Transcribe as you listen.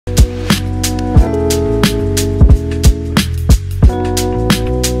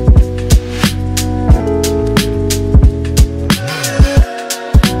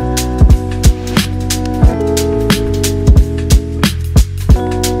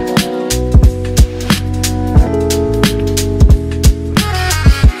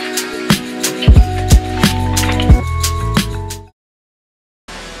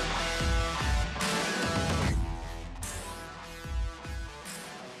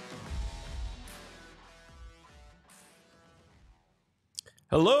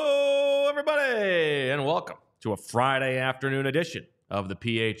Hello, everybody, and welcome to a Friday afternoon edition of the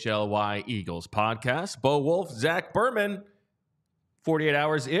PHLY Eagles Podcast. Wulf, Zach Berman, 48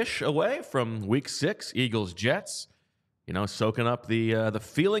 hours-ish away from Week 6, Eagles-Jets. You know, soaking up the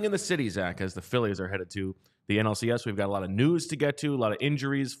feeling in the city, Zach, as the Phillies are headed to the NLCS. We've got a lot of news to get to, a lot of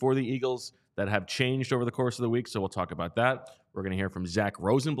injuries for the Eagles that have changed over the course of the week, so we'll talk about that. We're going to hear from Zack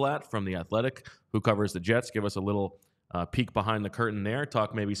Rosenblatt from The Athletic, who covers the Jets. Give us a little peek behind the curtain there,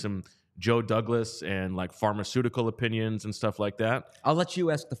 talk maybe some Joe Douglas and like pharmaceutical opinions and stuff like that. I'll let you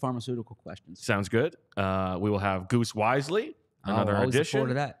ask the pharmaceutical questions. Sounds good. We will have Goose Wisely, another always edition. Look forward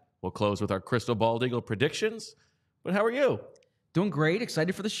to that. We'll close with our Crystal Bald Eagle predictions. But how are you? Doing great.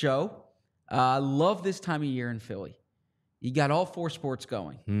 Excited for the show. Love this time of year in Philly. You got all four sports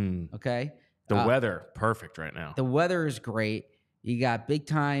going. Okay. The weather, perfect right now. The weather is great. You got big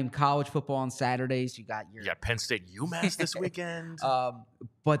time college football on Saturdays. You got Penn State UMass this weekend.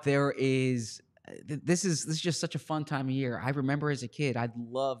 But there is this is just such a fun time of year. I remember as a kid, I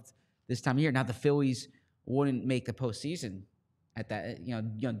loved this time of year. Now the Phillies wouldn't make the postseason at that,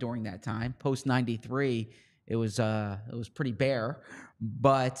 during that time. Post '93, it was pretty bare.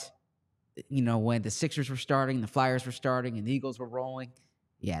 But when the Sixers were starting, the Flyers were starting, and the Eagles were rolling,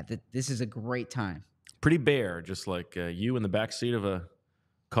 this is a great time. Pretty bare, just like you in the back seat of a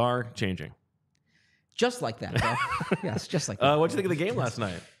car changing. Just like that, bro. Yes, just like that. What did you think of the game last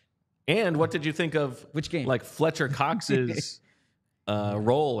night? And what did you think of which game? Like Fletcher Cox's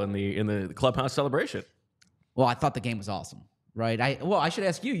role in the clubhouse celebration? Well, I thought the game was awesome, right? I should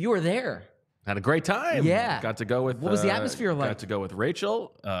ask you. You were there. Had a great time. Yeah. Got to go with. What was the atmosphere like? Got to go with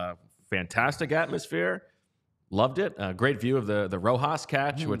Rachel. Fantastic atmosphere. Loved it. Great view of the Rojas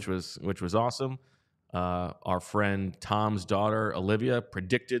catch, which was awesome. Our friend Tom's daughter, Olivia,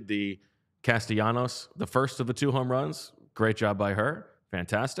 predicted the Castellanos, the first of the 2 home runs. Great job by her.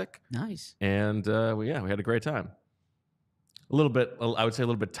 Fantastic. Nice. And we had a great time. I would say a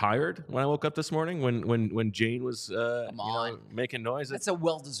little bit tired when I woke up this morning when Jane was making noise. That's a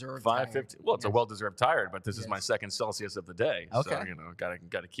well-deserved 5:50. Well, it's a well-deserved tired, but this is my second Celsius of the day. Okay. So,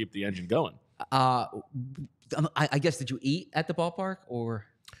 got to keep the engine going. I guess, did you eat at the ballpark or?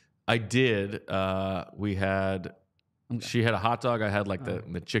 I did. She had a hot dog. I had like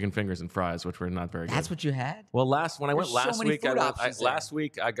the chicken fingers and fries, which were not very good. That's what you had? Well, when I went last week, last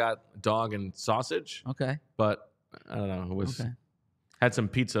week I got dog and sausage. Okay. But I don't know. It was had some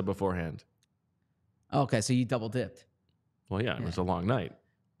pizza beforehand. Okay, so you double dipped. Well, yeah, it was a long night.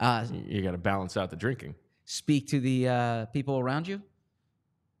 You got to balance out the drinking. Speak to the people around you.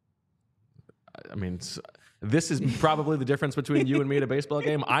 I mean, this is probably the difference between you and me at a baseball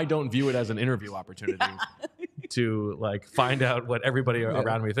game. I don't view it as an interview opportunity to like find out what everybody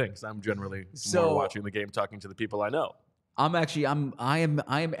around me thinks. I'm generally more watching the game, talking to the people I know. I am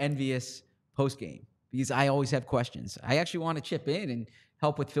envious post game because I always have questions. I actually want to chip in and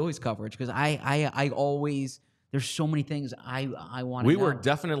help with Phillies coverage because I always. There's so many things I want to know. We were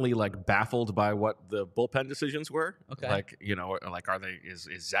definitely like baffled by what the bullpen decisions were. Okay. Like is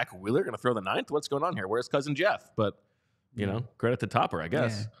Zach Wheeler going to throw the ninth? What's going on here? Where's Cousin Jeff? But, credit to Topper, I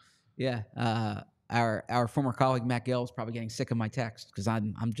guess. Yeah. Our former colleague Matt Gill is probably getting sick of my text because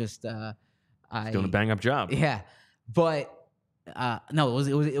I'm just doing a bang up job. Yeah. But no,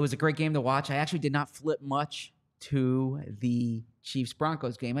 it was a great game to watch. I actually did not flip much to the Chiefs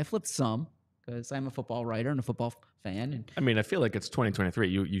Broncos game. I flipped some. Because I'm a football writer and a football fan. And I mean, I feel like it's 2023.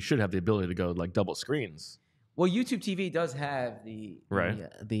 You should have the ability to go like double screens. Well, YouTube TV does have the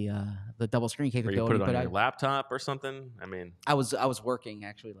double screen capability. Or you put it on your laptop or something. I mean, I was working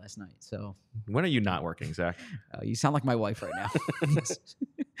actually last night. So when are you not working, Zach? You sound like my wife right now.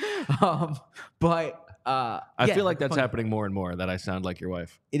 I feel like that's happening more and more. That I sound like your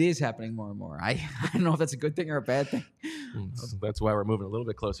wife. It is happening more and more. I don't know if that's a good thing or a bad thing. That's why we're moving a little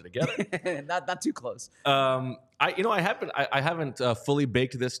bit closer together. not too close. I haven't fully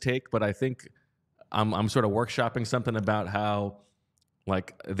baked this take, but I think I'm sort of workshopping something about how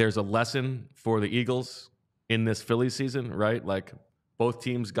like there's a lesson for the Eagles in this Phillies season, right? Like both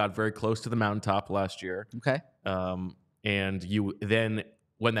teams got very close to the mountaintop last year. Okay. And you then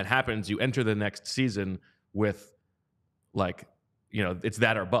when that happens, you enter the next season with like, it's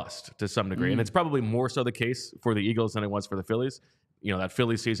that or bust to some degree. And it's probably more so the case for the Eagles than it was for the Phillies. That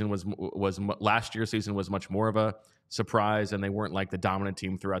Phillies season was last year's season was much more of a surprise, and they weren't like the dominant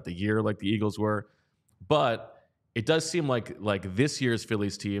team throughout the year like the Eagles were. But it does seem like this year's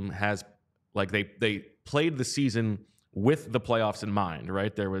Phillies team has like they played the season with the playoffs in mind,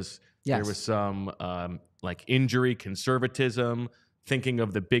 right? There was some like injury conservatism. thinking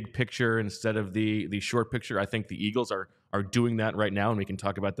of the big picture instead of the short picture. I think the Eagles are doing that right now, and we can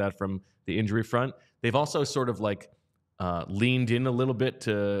talk about that from the injury front. They've also sort of like leaned in a little bit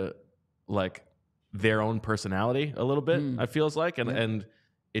to like their own personality a little bit. I feels like, and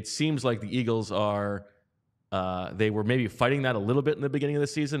it seems like the Eagles are they were maybe fighting that a little bit in the beginning of the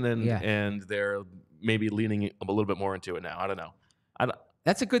season, and they're maybe leaning a little bit more into it now. I don't know.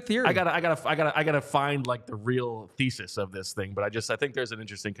 That's a good theory. I gotta find like the real thesis of this thing, but I think there's an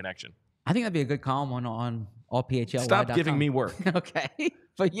interesting connection. I think that'd be a good column on ALLPHLY.com. Stop giving me work. Okay,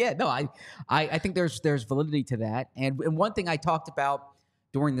 but yeah, no, I think there's validity to that, and one thing I talked about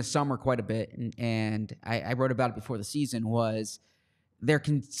during the summer quite a bit, and I wrote about it before the season, was there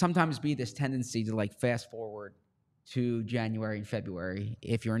can sometimes be this tendency to like fast forward to January and February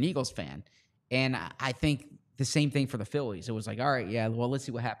if you're an Eagles fan, and I think the same thing for the Phillies. It was like, all right, yeah, well, let's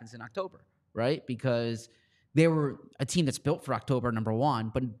see what happens in October, right? Because they were a team that's built for October, number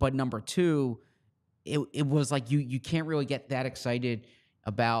one, but number two, it was like you can't really get that excited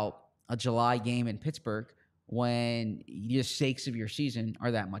about a July game in Pittsburgh when the stakes of your season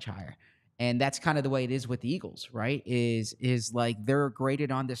are that much higher. And that's kind of the way it is with the Eagles, right? Is like they're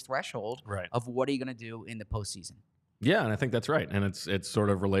graded on this threshold of what are you going to do in the postseason. Yeah, and I think that's right. And it's sort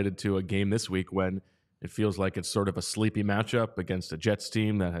of related to a game this week when it feels like it's sort of a sleepy matchup against a Jets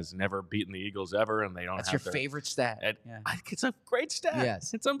team that has never beaten the Eagles ever, and they don't. That's your favorite stat. It's a great stat.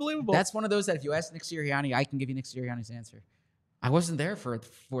 Yes, it's unbelievable. That's one of those that if you ask Nick Sirianni, I can give you Nick Sirianni's answer. I wasn't there for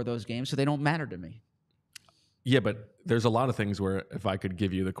those games, so they don't matter to me. Yeah, but there's a lot of things where if I could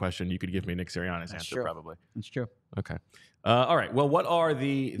give you the question, you could give me Nick Sirianni's answer, true. Probably. That's true. Okay. All right. Well, what are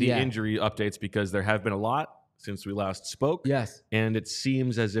the injury updates? Because there have been a lot since we last spoke. Yes. And it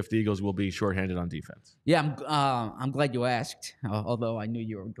seems as if the Eagles will be shorthanded on defense. Yeah, I'm glad you asked, although I knew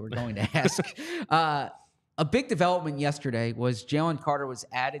you were going to ask. A big development yesterday was Jalen Carter was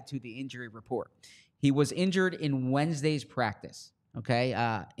added to the injury report. He was injured in Wednesday's practice,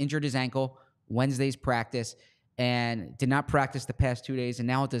 okay? Injured his ankle, Wednesday's practice, and did not practice the past 2 days, and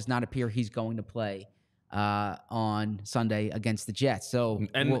now it does not appear he's going to play on Sunday against the Jets. So,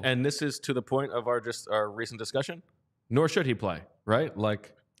 and this is to the point of our recent discussion. Nor should he play, right?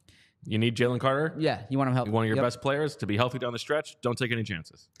 Like, you need Jalen Carter. Yeah, you want him healthy. One of your best players to be healthy down the stretch. Don't take any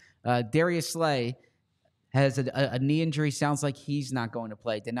chances. Darius Slay has a knee injury. Sounds like he's not going to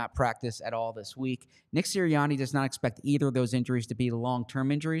play. Did not practice at all this week. Nick Sirianni does not expect either of those injuries to be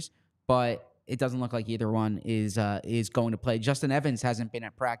long-term injuries, but it doesn't look like either one is going to play. Justin Evans hasn't been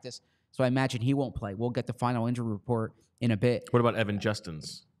at practice, so I imagine he won't play. We'll get the final injury report in a bit. What about Evan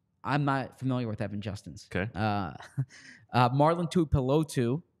Justins? I'm not familiar with Evan Justins. Okay. Marlon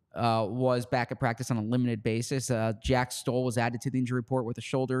Tuipulotu was back at practice on a limited basis. Jack Stoll was added to the injury report with a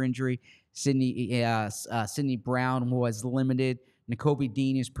shoulder injury. Sidney Brown was limited. Nakobe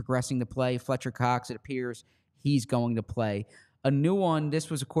Dean is progressing to play. Fletcher Cox, it appears he's going to play. A new one, this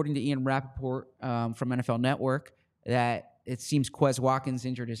was according to Ian Rappaport from NFL Network, that it seems Quez Watkins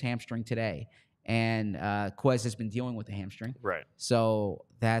injured his hamstring today. And Quez has been dealing with the hamstring. Right. So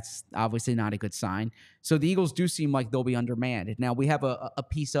that's obviously not a good sign. So the Eagles do seem like they'll be undermanned. Now, we have a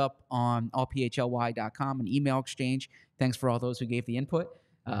piece up on allphly.com, an email exchange. Thanks for all those who gave the input.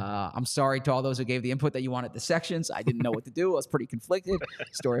 I'm sorry to all those who gave the input that you wanted the sections. I didn't know what to do. I was pretty conflicted.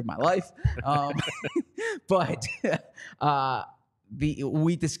 Story of my life. But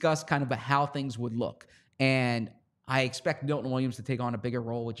we discussed kind of how things would look. And I expect Milton Williams to take on a bigger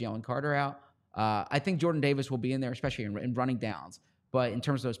role with Jalen Carter out. I think Jordan Davis will be in there, especially in running downs. But in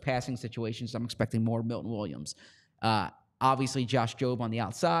terms of those passing situations, I'm expecting more Milton Williams. Obviously, Josh Jobe on the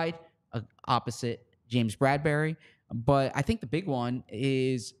outside, opposite James Bradbury. But I think the big one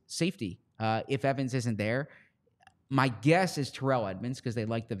is safety. If Evans isn't there, my guess is Terrell Edmonds because they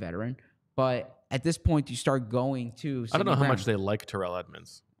like the veteran. But at this point, you start going to I don't know how much they like Terrell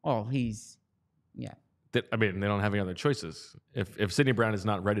Edmonds. Oh, yeah. I mean, they don't have any other choices. If Sidney Brown is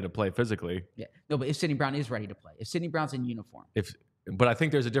not ready to play physically. Yeah. No, but if Sidney Brown is ready to play. If Sidney Brown's in uniform. But I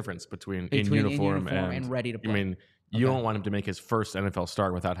think there's a difference between in uniform and ready to play. I mean, you don't want him to make his first NFL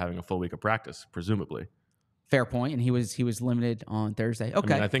start without having a full week of practice, presumably. Fair point, and he was limited on Thursday.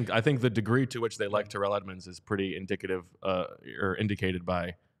 Okay. I mean, I think the degree to which they like Terrell Edmonds is pretty indicative or indicated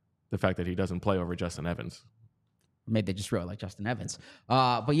by the fact that he doesn't play over Justin Evans. Maybe they just really like Justin Evans.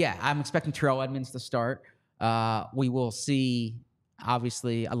 But yeah, I'm expecting Terrell Edmonds to start. We will see,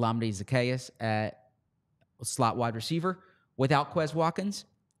 obviously, Olamide Zaccheaus at slot wide receiver without Quez Watkins.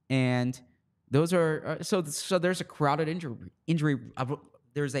 And those are so there's a crowded injury.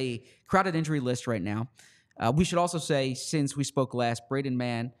 There's a crowded injury list right now. We should also say, since we spoke last, Braden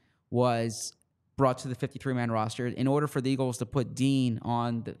Mann was brought to the 53-man roster. In order for the Eagles to put Dean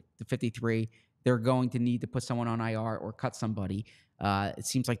on the 53, they're going to need to put someone on IR or cut somebody. It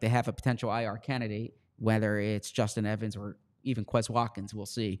seems like they have a potential IR candidate, whether it's Justin Evans or even Quez Watkins. We'll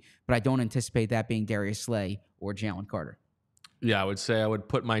see. But I don't anticipate that being Darius Slay or Jalen Carter. Yeah, I would say I would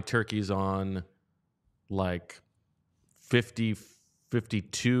put my turkeys on like 50,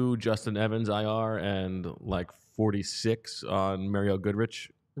 52 Justin Evans IR and like 46 on Mario Goodrich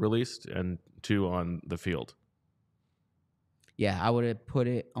released and 2 on the field. Yeah, I would have put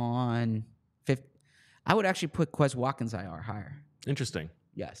it on 50. I would actually put Quez Watkins IR higher. Interesting.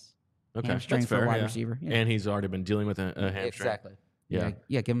 Yes. Okay, Hamstring that's for fair. a wide receiver. Yeah. And he's already been dealing with a hamstring. Exactly. Yeah.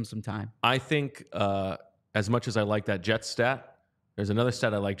 Yeah, give him some time. I think as much as I like that Jets stat, there's another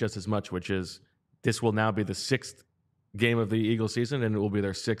stat I like just as much, which is this will now be the 6th game of the Eagles season, and it will be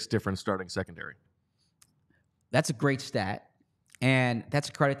their 6th different starting secondary. That's a great stat, and that's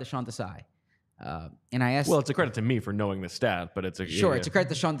a credit to Sean Desai. And I asked, well, it's a credit to me for knowing the stat, but it's a it's a credit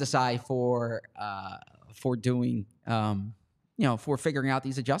to Sean Desai for doing for figuring out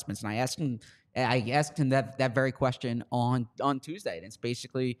these adjustments. And I asked him that very question on Tuesday, and it's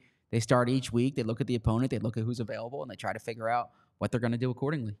basically they start each week, they look at the opponent, they look at who's available, and they try to figure out what they're going to do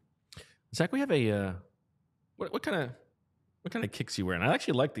accordingly. Zach, we have a what kind of kicks you wearing? I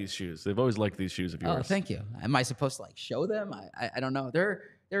actually like these shoes. They've always liked these shoes of yours. Oh, thank you. Am I supposed to show them? I don't know. They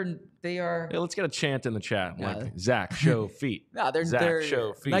are. Hey, let's get a chant in the chat like Zach show feet. No, they're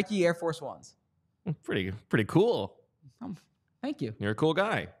show feet. Nike Air Force Ones. Pretty cool. Thank you. You're a cool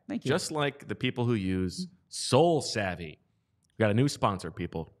guy. Thank you. Just like the people who use Soul Savvy. We got a new sponsor,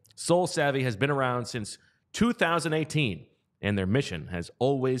 people. Soul Savvy has been around since 2018, and their mission has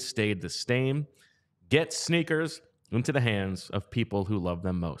always stayed the same. Get sneakers into the hands of people who love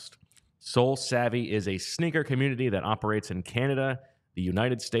them most. Soul Savvy is a sneaker community that operates in Canada, the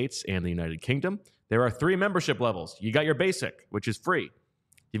United States, and the United Kingdom. There are 3 membership levels. You got your basic, which is free.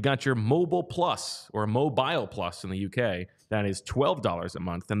 You've got your Mobile Plus or Mobile Plus in the UK. That is $12 a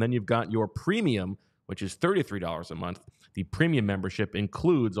month. And then you've got your Premium, which is $33 a month. The Premium membership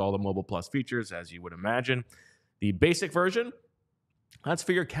includes all the Mobile Plus features, as you would imagine. The basic version, that's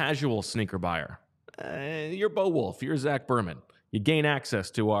for your casual sneaker buyer. You're Bo Wulf. You're Zach Berman. You gain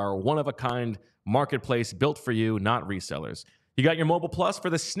access to our one-of-a-kind marketplace built for you, not resellers. You got your Mobile Plus for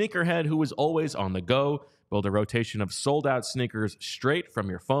the sneakerhead who is always on the go. Build a rotation of sold-out sneakers straight from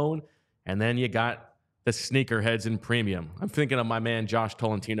your phone. And then you got the sneakerheads in premium. I'm thinking of my man Josh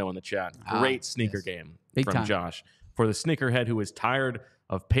Tolentino in the chat. Great sneaker game Big from time. Josh. For the sneakerhead who is tired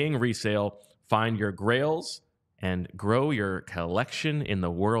of paying resale, find your grails and grow your collection in the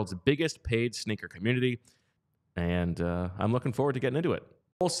world's biggest paid sneaker community. And I'm looking forward to getting into it.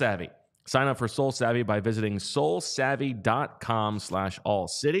 Soul Savvy. Sign up for Soul Savvy by visiting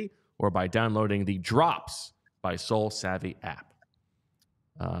soulsavvy.com/allcity or by downloading the Drops by Soul Savvy app.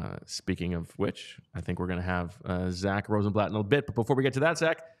 Speaking of which, I think we're going to have Zack Rosenblatt in a bit. But before we get to that,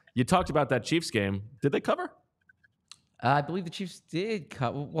 Zach, you talked about that Chiefs game. Did they cover? I believe the Chiefs did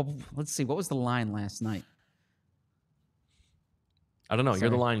cover. Well, let's see. What was the line last night? I don't know. You're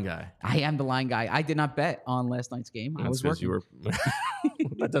the line guy. I am the line guy. I did not bet on last night's game. I was working. You were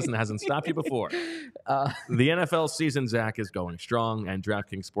that hasn't stopped you before. The NFL season, Zach, is going strong, and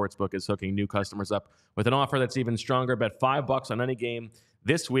DraftKings Sportsbook is hooking new customers up with an offer that's even stronger. Bet $5 on any game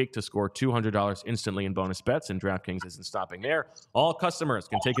this week to score $200 instantly in bonus bets, and DraftKings isn't stopping there. All customers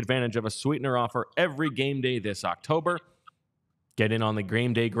can take advantage of a sweetener offer every game day this October. Get in on the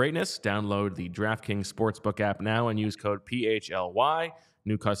game day greatness. Download the DraftKings Sportsbook app now and use code PHLY.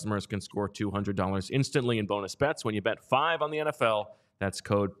 New customers can score $200 instantly in bonus bets when you bet $5 on the NFL. That's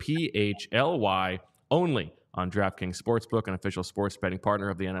code PHLY only on DraftKings Sportsbook, an official sports betting partner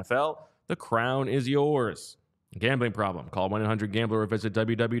of the NFL. The crown is yours. Gambling problem? Call 1-800-GAMBLER or visit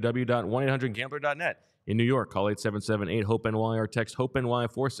www.1800gambler.net. In New York, call 877-8-HOPE-NY or text HOPE-NY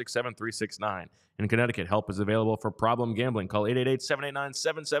 467-369. In Connecticut, help is available for problem gambling. Call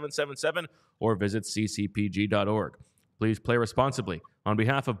 888-789-7777 or visit ccpg.org. Please play responsibly. On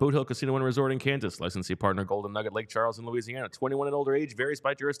behalf of Boot Hill Casino and Resort in Kansas, licensee partner Golden Nugget, Lake Charles in Louisiana, 21 and older age varies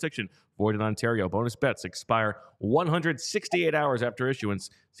by jurisdiction. Void in Ontario. Bonus bets expire 168 hours after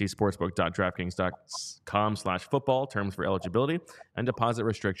issuance. See sportsbook.draftkings.com/football. Terms for eligibility and deposit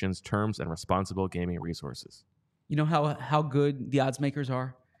restrictions, terms, and responsible gaming resources. You know how good the odds makers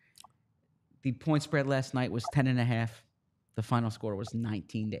are? The point spread last night was 10.5. The final score was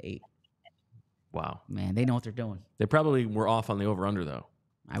 19-8. Wow. Man, they know what they're doing. They probably were off on the over-under, though.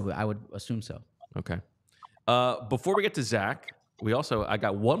 I would assume so. Okay. Before we get to Zach, I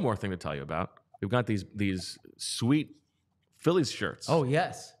got one more thing to tell you about. We've got these sweet Phillies shirts. Oh,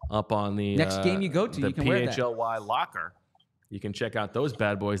 yes. Up on the next game you go to, you can wear that. PHLY locker. You can check out those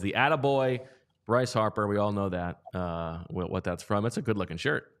bad boys. The Attaboy, Bryce Harper. We all know that, what that's from. It's a good-looking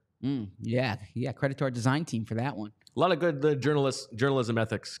shirt. Yeah. Credit to our design team for that one. A lot of good journalism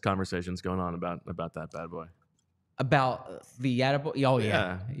ethics conversations going on about that bad boy. About the Attaboy? Oh,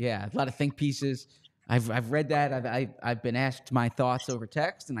 yeah. A lot of think pieces. I've read that. I've been asked my thoughts over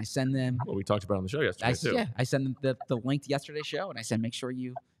text, and I send them. Well, we talked about it on the show yesterday, too. Yeah, I send them the link to yesterday's show, and I said, make sure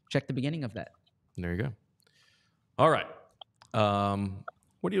you check the beginning of that. There you go. All right.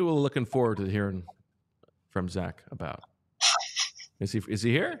 What are you looking forward to hearing from Zach about? Is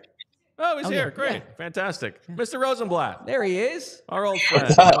he here? Oh, he's here. Yeah, Great. yeah. Fantastic. Mr. Rosenblatt. There he is. Our old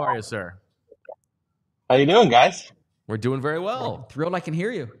friend. How are you, sir? How you doing, guys? We're doing very well. I'm thrilled I can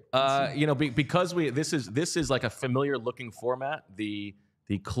hear you. Because this is like a familiar looking format. The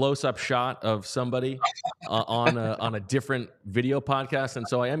close-up shot of somebody on a different video podcast, and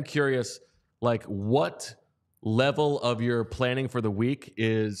so I am curious, like, what level of your planning for the week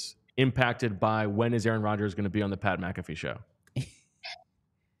is impacted by when is Aaron Rodgers going to be on the Pat McAfee show?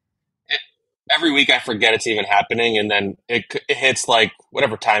 Every week I forget it's even happening, and then it hits like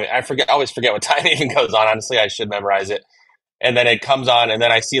whatever time. I always forget what time it even goes on. Honestly, I should memorize it. And then it comes on, and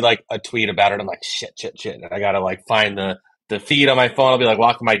then I see like a tweet about it. I'm like, shit. And I got to like find the feed on my phone. I'll be like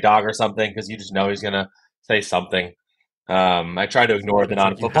walking my dog or something because you just know he's going to say something. I try to ignore the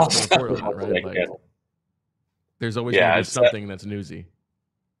non-football stuff. Right? Like, there's always going to be something that's newsy.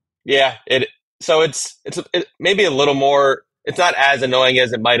 Yeah. So it's maybe a little more. It's not as annoying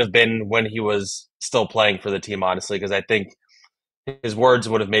as it might have been when he was still playing for the team, honestly, because I think his words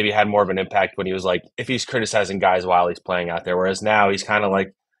would have maybe had more of an impact when he was like, if he's criticizing guys while he's playing out there. Whereas now he's kind of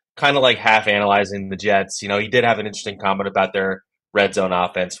like half analyzing the Jets. You know, he did have an interesting comment about their red zone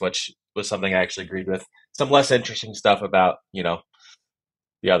offense, which was something I actually agreed with. Some less interesting stuff about,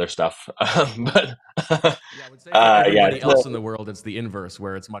 the other stuff. But I would say for everybody else in the world, it's the inverse,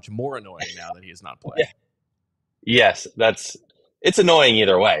 where it's much more annoying now that he is not playing. Yeah. Yes, it's annoying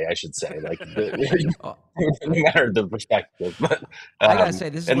either way, I should say. Like, no matter the perspective. But I gotta say,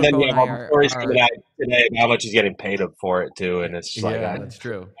 this is and where then Bo and I are. Today how much he's getting paid for it too, and it's just that's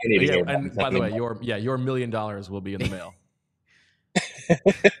true. And by the way, your $1 million will be in the mail.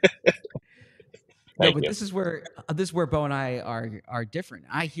 No, but this is where Bo and I are different.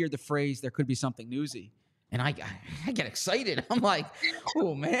 I hear the phrase "there could be something newsy," and I get excited. I'm like,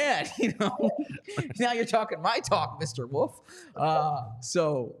 oh man, now you're talking my talk, Mr. Wulf.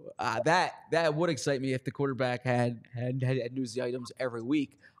 So that would excite me if the quarterback had newsy items every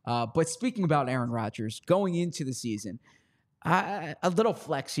week. But speaking about Aaron Rodgers going into the season, a little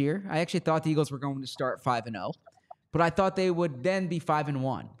flex here. I actually thought the Eagles were going to start 5-0. But I thought they would then be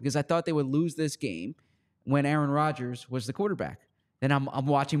 5-1 because I thought they would lose this game when Aaron Rodgers was the quarterback. Then I'm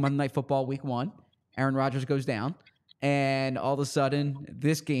watching Monday Night Football Week 1. Aaron Rodgers goes down, and all of a sudden,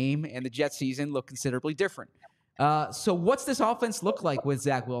 this game and the Jets season look considerably different. So what's this offense look like with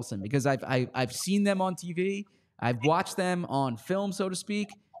Zach Wilson? Because I've seen them on TV. I've watched them on film, so to speak.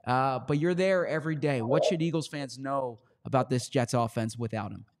 But you're there every day. What should Eagles fans know about this Jets offense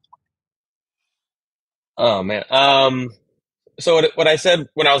without him? Oh, man. So what I said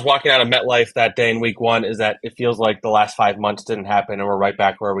when I was walking out of MetLife that day in week 1 is that it feels like the last 5 months didn't happen and we're right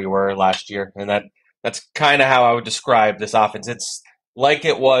back where we were last year. And that's kind of how I would describe this offense. It's like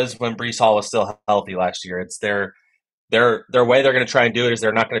it was when Breece Hall was still healthy last year. It's their way they're going to try and do it is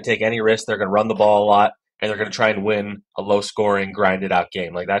they're not going to take any risks. They're going to run the ball a lot, and they're going to try and win a low-scoring, grinded-out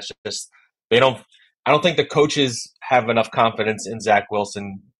game. Like, that's just – I don't think the coaches have enough confidence in Zach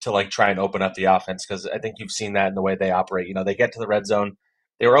Wilson to like try and open up the offense because I think you've seen that in the way they operate. They get to the red zone.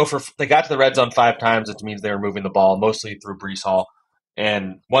 They got to the red zone 5 times, which means they were moving the ball mostly through Breece Hall.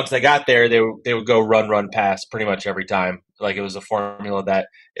 And once they got there, they would go run, pass pretty much every time. Like it was a formula that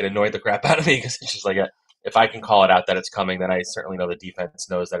it annoyed the crap out of me because it's just like if I can call it out that it's coming, then I certainly know the defense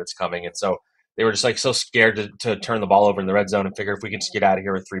knows that it's coming. And so they were just like so scared to turn the ball over in the red zone and figure if we can just get out of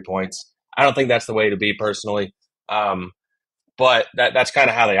here with 3 points. I don't think that's the way to be personally. But that's kind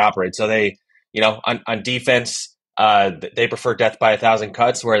of how they operate. So they, on defense, they prefer death by 1,000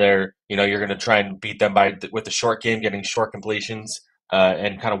 cuts where you're going to try and beat them with the short game, getting short completions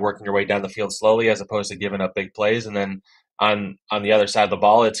and kind of working your way down the field slowly as opposed to giving up big plays. And then on the other side of the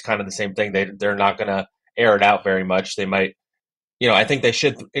ball, it's kind of the same thing. They're not going to air it out very much. They might, I think they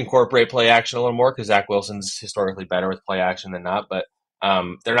should incorporate play action a little more because Zach Wilson's historically better with play action than not. But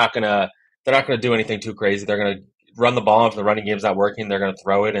they're not going to do anything too crazy. They're going to run the ball. If the running game's not working, they're going to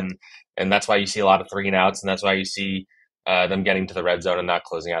throw it. And that's why you see a lot of 3-and-outs. And that's why you see them getting to the red zone and not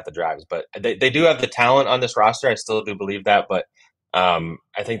closing out the drives. But they do have the talent on this roster. I still do believe that, but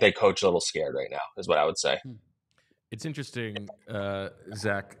I think they coach a little scared right now, is what I would say. It's interesting,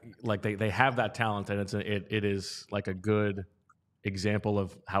 Zach. Like they have that talent, and it is like a good example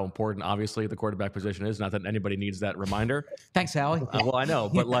of how important, obviously, the quarterback position is. Not that anybody needs that reminder. Thanks, Howie. Well, I know,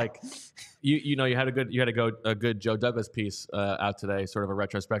 but like you had a good Joe Douglas piece out today, sort of a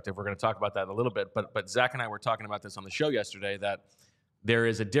retrospective. We're going to talk about that in a little bit. But Zach and I were talking about this on the show yesterday, that there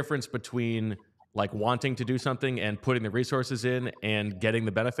is a difference between like wanting to do something and putting the resources in and getting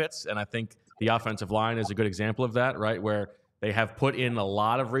the benefits. And I think the offensive line is a good example of that, right? Where they have put in a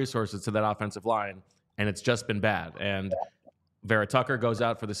lot of resources to that offensive line, and it's just been bad. And Vera Tucker goes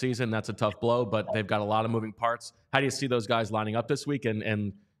out for the season. That's a tough blow, but they've got a lot of moving parts. How do you see those guys lining up this week?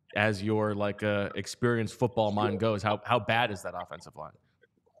 And as your like experienced football mind goes, how bad is that offensive line?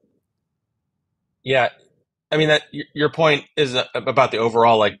 Yeah, I mean that your point is about the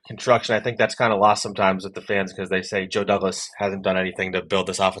overall like construction. I think that's kind of lost sometimes with the fans because they say Joe Douglas hasn't done anything to build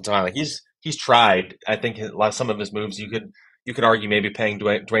this offensive line. Like he's tried. I think some of his moves you could argue maybe paying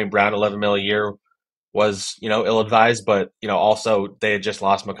Dwayne Brown $11 million a year was, ill-advised, but, also they had just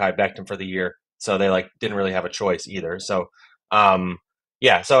lost Mekhi Becton for the year. So they didn't really have a choice either. So,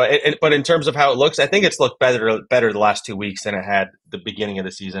 yeah. So, but in terms of how it looks, I think it's looked better the last 2 weeks than it had the beginning of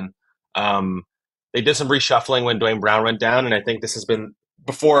the season. They did some reshuffling when Dwayne Brown went down. And I think this has been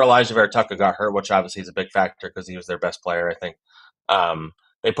before Elijah Vera Tucker got hurt, which obviously is a big factor because he was their best player, I think.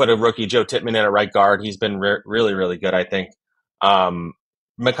 They put a rookie, Joe Tippmann, in at right guard. He's been really, really good, I think.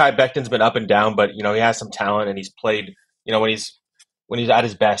 Mekhi Becton's been up and down, but he has some talent, and he's played. When he's at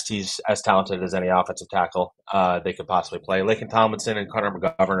his best, he's as talented as any offensive tackle they could possibly play. Laken Tomlinson and Connor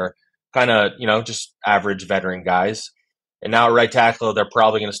McGovern are kind of just average veteran guys. And now at right tackle, they're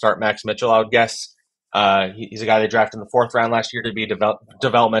probably going to start Max Mitchell, I would guess. He's a guy they drafted in the 4th round last year to be a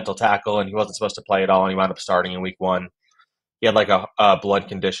developmental tackle, and he wasn't supposed to play at all, and he wound up starting in week 1. He had a blood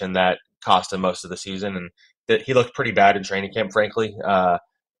condition that cost him most of the season, and he looked pretty bad in training camp, frankly.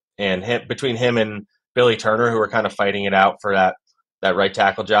 And between him and Billy Turner, who were kind of fighting it out for that right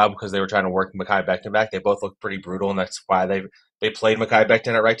tackle job because they were trying to work Mekhi Becton back, they both looked pretty brutal, and that's why they played Mekhi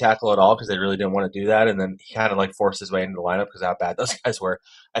Becton at right tackle at all, because they really didn't want to do that. And then he kind of forced his way into the lineup because how bad those guys were.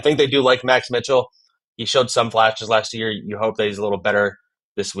 I think they do like Max Mitchell. He showed some flashes last year. You hope that he's a little better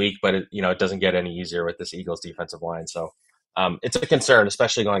this week, but it doesn't get any easier with this Eagles defensive line. So it's a concern,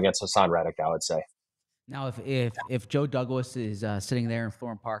 especially going against Hassan Reddick, I would say. Now, if Joe Douglas is sitting there in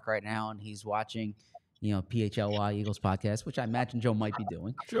Florham Park right now and he's watching, PHLY Eagles Podcast, which I imagine Joe might be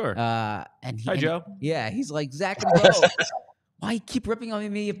doing. Sure. Hi, Joe. Yeah, he's like, Zach and Bo, why you keep ripping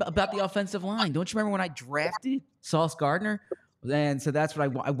on me about the offensive line? Don't you remember when I drafted Sauce Gardner? And so that's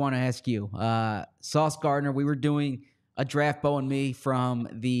what I want to ask you. Sauce Gardner, we were doing a draft, Bo and me, from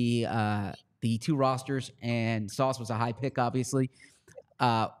the 2 rosters, and Sauce was a high pick, obviously.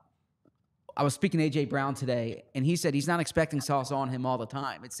 I was speaking to A.J. Brown today, and he said he's not expecting Sauce on him all the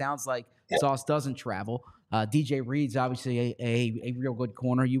time. It sounds like Sauce doesn't travel. DJ Reed's obviously a real good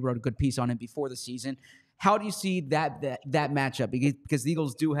corner. You wrote a good piece on him before the season. How do you see that matchup? Because the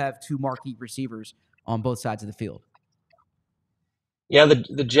Eagles do have 2 marquee receivers on both sides of the field. Yeah,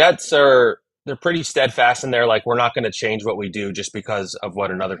 the Jets they're pretty steadfast in there. We're not going to change what we do just because of what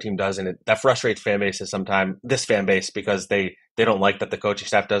another team does. And that frustrates fan bases sometimes, this fan base, because they don't like that the coaching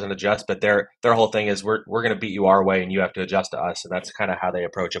staff doesn't adjust. But their whole thing is we're going to beat you our way and you have to adjust to us. And that's kind of how they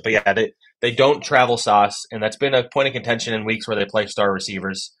approach it. But yeah, they don't travel Sauce. And that's been a point of contention in weeks where they play star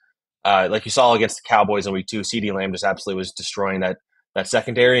receivers. Like you saw against the Cowboys in week 2, CeeDee Lamb just absolutely was destroying that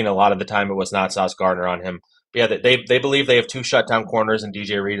secondary. And a lot of the time it was not Sauce Gardner on him. But yeah, they believe they have 2 shutdown corners in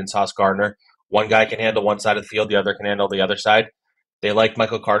DJ Reed and Sauce Gardner. One guy can handle one side of the field, the other can handle the other side. They like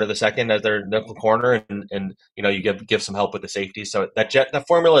Michael Carter II as their nickel corner, and you give some help with the safety. So that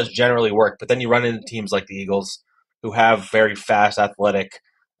formula has generally worked. But then you run into teams like the Eagles, who have very fast, athletic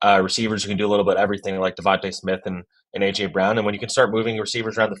receivers who can do a little bit of everything, like DeVonta Smith and A.J. Brown. And when you can start moving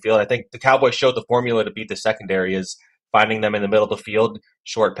receivers around the field, I think the Cowboys showed the formula to beat the secondary is finding them in the middle of the field,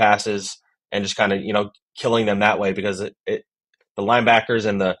 short passes, and just kind of killing them that way, because the linebackers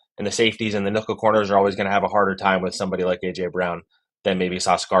and the safeties and the nickel corners are always going to have a harder time with somebody like A.J. Brown than maybe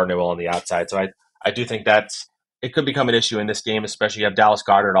Sauce Gardner will on the outside. So I do think it could become an issue in this game, especially you have Dallas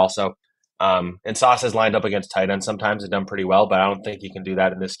Goedert also. And Sauce has lined up against tight ends. Sometimes has done pretty well, but I don't think you can do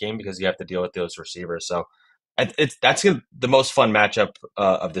that in this game because you have to deal with those receivers. So that's the most fun matchup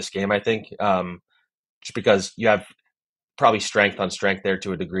of this game, I think, just because you have probably strength on strength there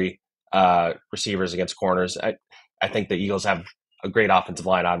to a degree, receivers against corners. I think the Eagles have a great offensive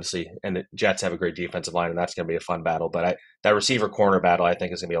line, obviously, and the Jets have a great defensive line, and that's going to be a fun battle. But that receiver corner battle, I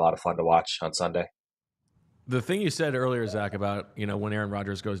think, is going to be a lot of fun to watch on Sunday. The thing you said earlier, Zach, about when Aaron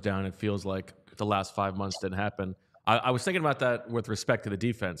Rodgers goes down, it feels like the last 5 months didn't happen. I was thinking about that with respect to the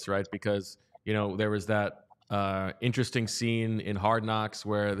defense, right? Because there was that interesting scene in Hard Knocks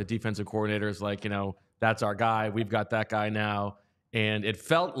where the defensive coordinator is like, that's our guy. We've got that guy now, and it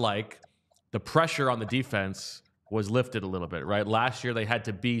felt like the pressure on the defense was lifted a little bit, right? Last year they had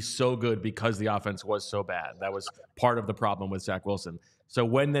to be so good because the offense was so bad. That was part of the problem with Zach Wilson. So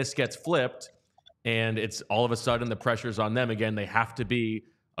when this gets flipped, and it's all of a sudden the pressure's on them again, they have to be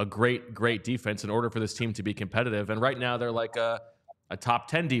a great defense in order for this team to be competitive. And right now they're like a top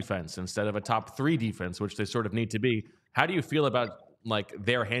 10 defense instead of a top 3 defense, which they sort of need to be. How do you feel about like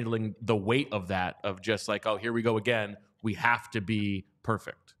they're handling the weight of that, of just like, oh, here we go again, we have to be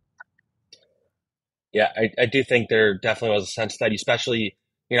perfect? Yeah, I do think there definitely was a sense that, especially,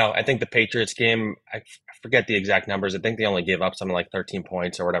 I think the Patriots game, I forget the exact numbers. I think they only gave up something like 13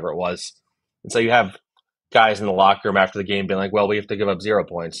 points or whatever it was. And so you have guys in the locker room after the game being like, well, we have to give up 0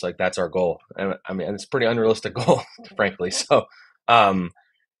 points. Like, that's our goal. And I mean, it's a pretty unrealistic goal, frankly. So, they've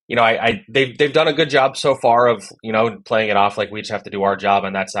done a good job so far of, playing it off like we just have to do our job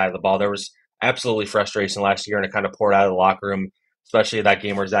on that side of the ball. There was absolutely frustration last year, and it kind of poured out of the locker room, especially that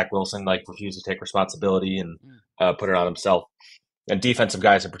game where Zach Wilson refused to take responsibility and put it on himself. And defensive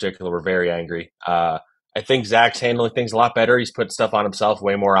guys in particular were very angry. I think Zach's handling things a lot better. He's put stuff on himself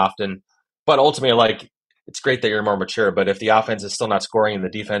way more often. But ultimately, it's great that you're more mature. But if the offense is still not scoring and the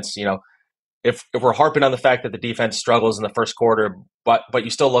defense, if we're harping on the fact that the defense struggles in the first quarter, but you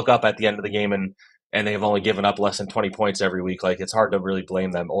still look up at the end of the game and they've only given up less than 20 points every week, it's hard to really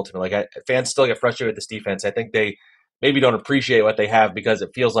blame them ultimately. Fans still get frustrated with this defense. I think they maybe don't appreciate what they have because it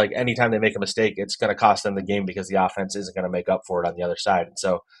feels like anytime they make a mistake, it's going to cost them the game because the offense isn't going to make up for it on the other side. And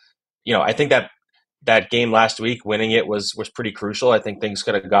so, I think that game last week, winning it was pretty crucial. I think things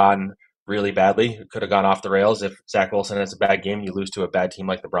could have gone really badly. It could have gone off the rails. If Zach Wilson has a bad game, you lose to a bad team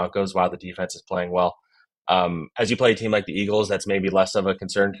like the Broncos while the defense is playing well. As you play a team like the Eagles, that's maybe less of a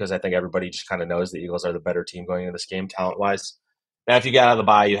concern because I think everybody just kind of knows the Eagles are the better team going into this game talent-wise. Now, if you get out of the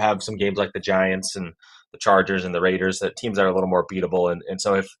bye, you have some games like the Giants and the Chargers and the Raiders, that teams are a little more beatable. And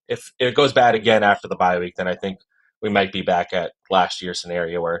so if it goes bad again after the bye week, then I think we might be back at last year's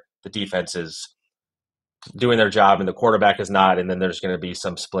scenario where the defense is doing their job and the quarterback is not, and then there's going to be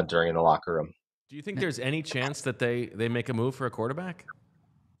some splintering in the locker room. Do you think there's any chance that they make a move for a quarterback?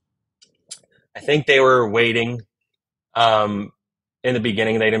 I think they were waiting. In the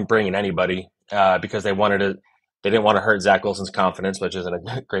beginning, they didn't bring in anybody because they didn't want to hurt Zach Wilson's confidence, which isn't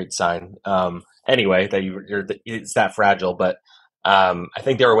a great sign. Anyway, that it's that fragile. But I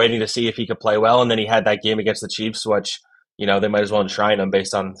think they were waiting to see if he could play well, and then he had that game against the Chiefs, which they might as well enshrine him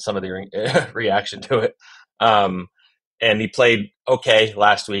based on some of the reaction to it. And he played okay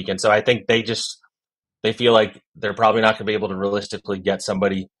last week, and so I think they feel like they're probably not going to be able to realistically get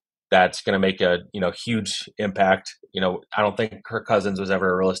somebody that's going to make a huge impact. I don't think Kirk Cousins was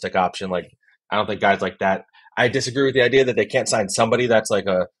ever a realistic option. I don't think guys like that. I disagree with the idea that they can't sign somebody that's like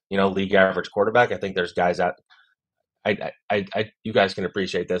a league average quarterback. I think there's guys that you guys can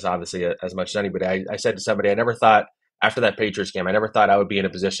appreciate this obviously as much as anybody. I said to somebody, I never thought after that Patriots game, I never thought I would be in a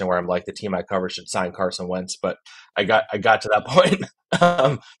position where I'm like, the team I cover should sign Carson Wentz, but I got to that point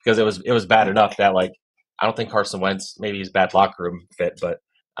because it was bad enough that I don't think Carson Wentz, maybe he's bad locker room fit, but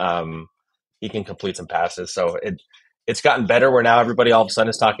he can complete some passes. So it's gotten better where now everybody all of a sudden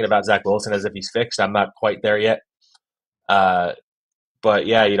is talking about Zach Wilson as if he's fixed. I'm not quite there yet. But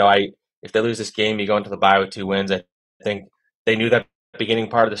yeah, if they lose this game, you go into the bye with 2 wins. I think they knew that beginning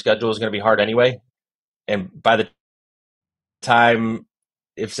part of the schedule was going to be hard anyway. And by the time,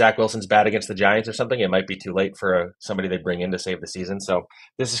 if Zach Wilson's bad against the Giants or something, it might be too late for somebody they bring in to save the season. So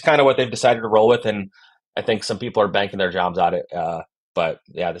this is kind of what they've decided to roll with. And I think some people are banking their jobs on it. But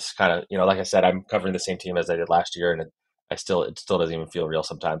yeah, this is kind of, like I said, I'm covering the same team as I did last year. And it still doesn't even feel real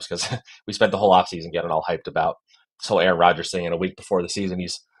sometimes because we spent the whole offseason getting all hyped about this whole Aaron Rodgers thing. And a week before the season,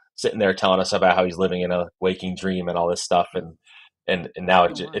 he's sitting there telling us about how he's living in a waking dream and all this stuff. And now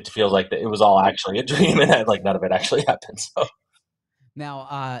it feels like it was all actually a dream and none of it actually happened. So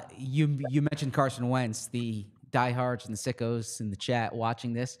now you mentioned Carson Wentz. The diehards and the sickos in the chat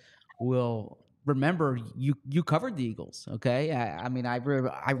watching this will remember you covered the Eagles. Okay, I mean I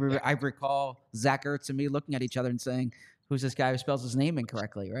recall Zach Ertz and me looking at each other and saying, "Who's this guy who spells his name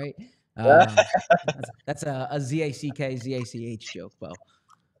incorrectly?" Right? That's a ZACK joke, Bo.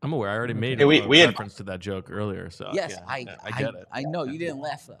 I'm aware. I already made a reference to that joke earlier. So yes, yeah, I get it. I know you didn't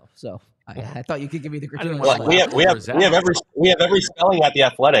laugh though. So I thought you could give me the didn't gratuitous. want Well, to we have every spelling at the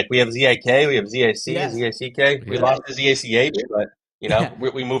Athletic. We have ZAK, we have ZAC, Yes. ZACK. We Yeah. lost the ZACH, but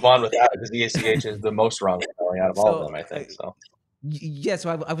we move on with that because ZACH is the most wrong spelling out of all of them, I think. So Yeah, so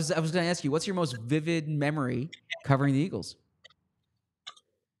I was going to ask you, what's your most vivid memory covering the Eagles?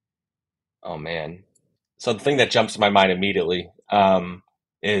 oh man. So the thing that jumps to my mind immediately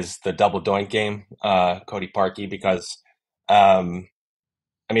is the double doink game, Cody Parkey, because I mean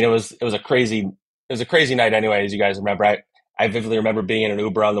it was a crazy night anyway, as you guys remember. I vividly remember being in an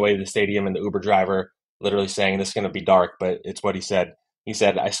Uber on the way to the stadium and the Uber driver literally saying, "This is going to be dark," but it's what he said. He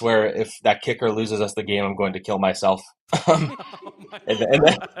said, "I swear, if that kicker loses us the game, I'm going to kill myself." And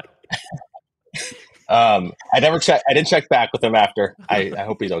then, I didn't check back with him after. I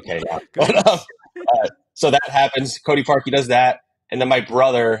hope he's okay now. But, so that happens. Cody Parkey does that, and then my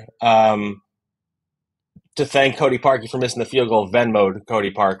brother, to thank Cody Parkey for missing the field goal, Venmo'd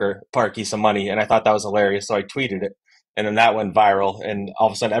Cody Parkey some money, and I thought that was hilarious, so I tweeted it, and then that went viral, and all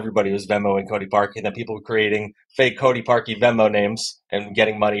of a sudden everybody was Venmoing Cody Parkey, and then people were creating fake Cody Parkey Venmo names and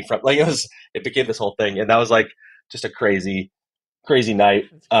getting money from it became this whole thing, and that was like just a crazy night.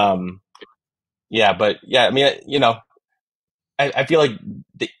 I mean, I feel like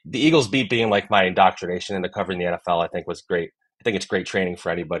the Eagles beat being like my indoctrination into covering the NFL, I think was great. I think it's great training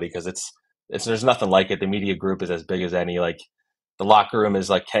for anybody because there's nothing like it. The media group is as big as any. Like the locker room is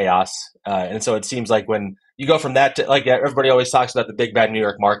like chaos, and so it seems like when you go from that to like everybody always talks about the big bad New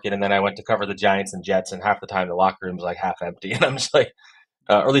York market, and then I went to cover the Giants and Jets, and half the time the locker room is like half empty, and I'm just like,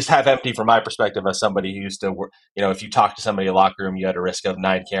 or at least half empty from my perspective as somebody who used to work. If you talk to somebody in the locker room, you had a risk of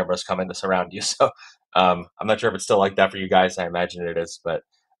 9 cameras coming to surround you. So I'm not sure if it's still like that for you guys. I imagine it is, but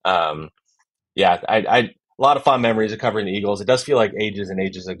I a lot of fond memories of covering the Eagles. It does feel like ages and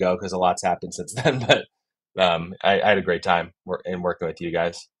ages ago because a lot's happened since then, but I had a great time in working with you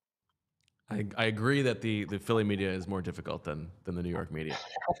guys. I agree that the Philly media is more difficult than the New York media.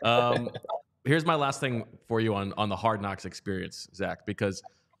 Here's my last thing for you on the Hard Knocks experience, Zach, because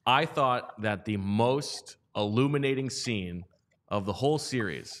I thought that the most illuminating scene of the whole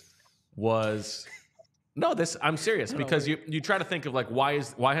series was I'm serious, because you try to think of like why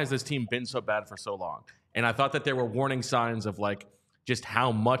has this team been so bad for so long? And I thought that there were warning signs of like just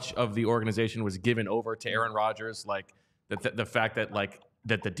how much of the organization was given over to Aaron Rodgers, like the fact that like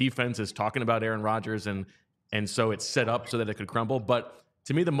that the defense is talking about Aaron Rodgers and so it's set up so that it could crumble. But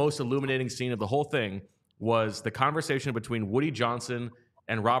to me, the most illuminating scene of the whole thing was the conversation between Woody Johnson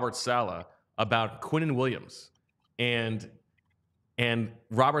and Robert Saleh about Quinnen Williams. And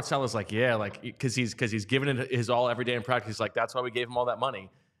Robert Saleh's like, yeah, like because he's giving it his all every day in practice. He's like, that's why we gave him all that money.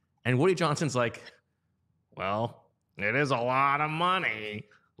 And Woody Johnson's like, well, it is a lot of money.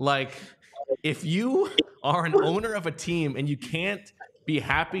 Like, if you are an owner of a team and you can't be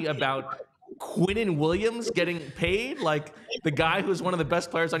happy about Quinnen Williams getting paid, like the guy who's one of the best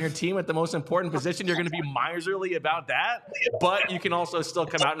players on your team at the most important position, you're going to be miserly about that, but you can also still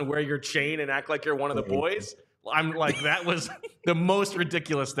come out and wear your chain and act like you're one of the boys. I'm like, that was the most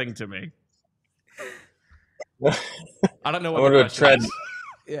ridiculous thing to me. I don't know what the question is.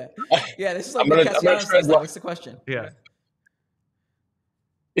 Yeah. This is like what's the question? Yeah.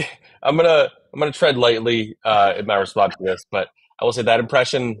 I'm gonna tread lightly in my response to this, but I will say that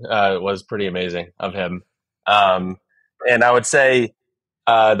impression was pretty amazing of him, and I would say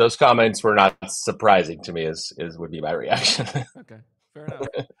those comments were not surprising to me. Is would be my reaction. Okay, fair enough.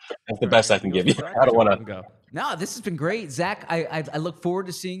 That's the best I can give you. I don't want to go. No, this has been great, Zach. I look forward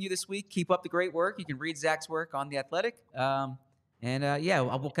to seeing you this week. Keep up the great work. You can read Zach's work on The Athletic,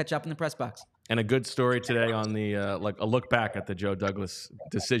 we'll catch up in the press box. And a good story today on the like a look back at the Joe Douglas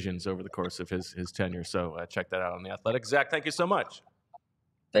decisions over the course of his tenure. So check that out on The Athletic. Zach, thank you so much.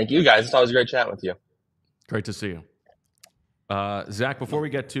 Thank you, guys. It's always a great chat with you. Great to see you. Zach, before we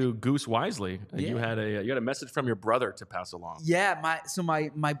get to Goose Wisely, you had a message from your brother to pass along. Yeah,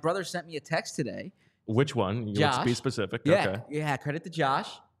 my brother sent me a text today. Which one? Josh. Let's be specific. Yeah, okay. Yeah, credit to Josh,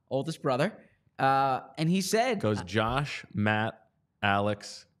 oldest brother. And he said... Goes Josh, Matt,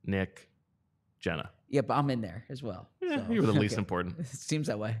 Alex, Nick, Jenna. Yeah, but I'm in there as well. Yeah, so. you were the least important. It seems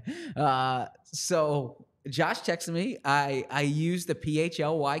that way. So Josh texted me. I used the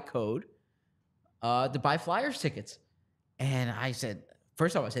PHLY code to buy Flyers tickets. And I said,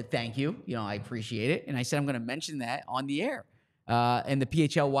 first off, I said, thank you. I appreciate it. And I said, I'm going to mention that on the air. And the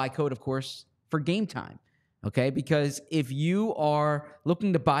PHLY code, of course, for game time. Okay, because if you are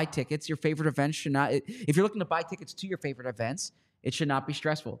looking to buy tickets, your favorite events should not. If you're looking to buy tickets to your favorite events, it should not be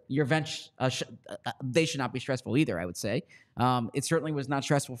stressful. Your events, they should not be stressful either, I would say. It certainly was not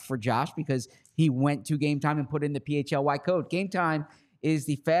stressful for Josh because he went to Game Time and put in the PHLY code. Game Time is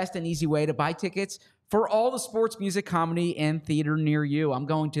the fast and easy way to buy tickets for all the sports, music, comedy, and theater near you. I'm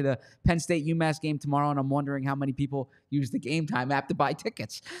going to the Penn State UMass game tomorrow, and I'm wondering how many people use the Game Time app to buy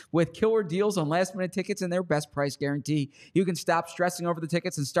tickets. With killer deals on last-minute tickets and their best price guarantee, you can stop stressing over the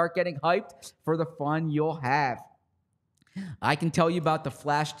tickets and start getting hyped for the fun you'll have. I can tell you about the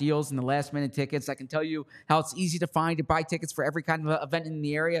flash deals and the last-minute tickets. I can tell you how it's easy to find and buy tickets for every kind of event in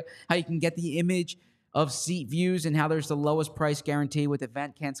the area, how you can get the image of seat views, and how there's the lowest price guarantee with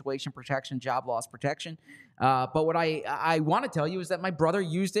event cancellation protection, job loss protection. But what I want to tell you is that my brother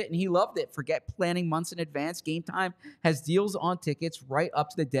used it and he loved it. Forget planning months in advance. Game Time has deals on tickets right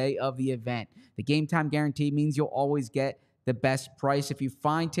up to the day of the event. The Game Time guarantee means you'll always get the best price. If you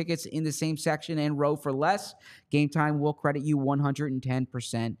find tickets in the same section and row for less, Game Time will credit you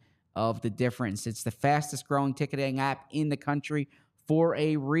 110% of the difference. It's the fastest growing ticketing app in the country for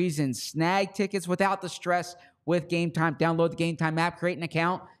a reason. Snag tickets without the stress with Game Time. Download the Game Time app, create an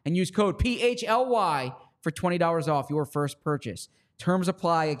account, and use code PHLY for $20 off your first purchase. Terms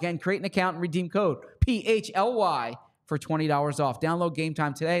apply. Again, create an account and redeem code PHLY for $20 off. Download Game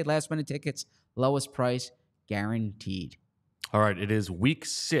Time today. Last minute tickets, lowest price guaranteed. All right, it is week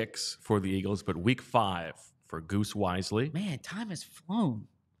 6 for the Eagles, but week 5 for Goose Wisely. Man, time has flown.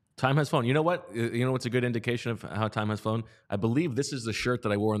 Time has flown. You know what? You know what's a good indication of how time has flown? I believe this is the shirt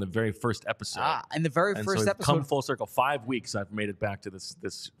that I wore in the very first episode. In the very first episode. Come full circle. 5 weeks I've made it back to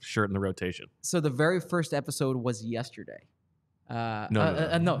this shirt in the rotation. So the very first episode was yesterday. No,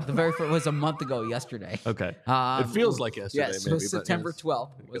 the very first was a month ago yesterday. Okay. It feels like yesterday, yes, maybe. So September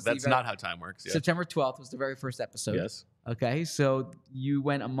 12th. That's not how time works. Yeah. September 12th was the very first episode. Yes. Okay, so you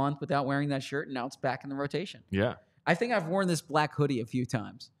went a month without wearing that shirt, and now it's back in the rotation. Yeah. I think I've worn this black hoodie a few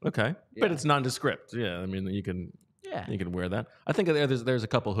times. Okay, Yeah. but it's nondescript. Yeah, I mean you can wear that. I think there's a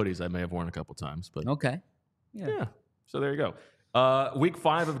couple hoodies I may have worn a couple times, but Okay. yeah. So there you go. Week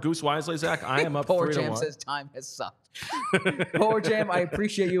 5 of Goose Wisely, Zach. I am up Polar 3-1. Jam says time has sucked. Polar Jam, I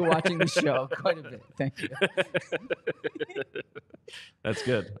appreciate you watching the show quite a bit. Thank you. That's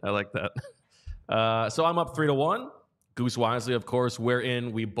good. I like that. So I'm up 3-1. Goose Wisely, of course,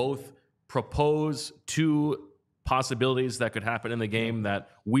 wherein we both propose 2 possibilities that could happen in the game that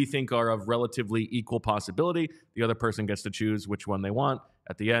we think are of relatively equal possibility. The other person gets to choose which one they want.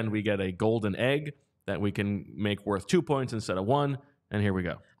 At the end, we get a golden egg that we can make worth 2 points instead of 1. And here we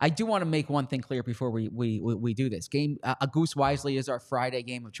go. I do want to make one thing clear before we do this. A Goose Wisely is our Friday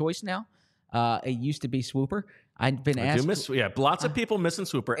game of choice now. It used to be Swooper. I've been asked. Lots of people missing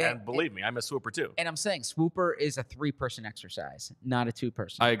Swooper, and believe me, I miss Swooper too. And I'm saying Swooper is a 3-person exercise, not a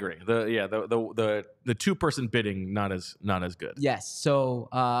 2-person. I agree. The 2-person bidding not as good. Yes. So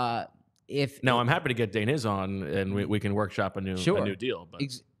I'm happy to get Dane his on, and we can workshop a new deal. But.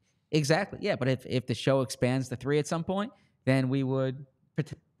 Exactly. Yeah. But if the show expands to 3 at some point, then we would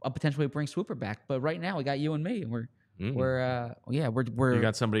potentially bring Swooper back. But right now we got you and me, and we're You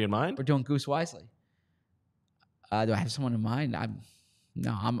got somebody in mind? We're doing Goose Wisely. Do I have someone in mind? I'm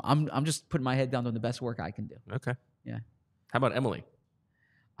just putting my head down doing the best work I can do. Okay. Yeah. How about Emily?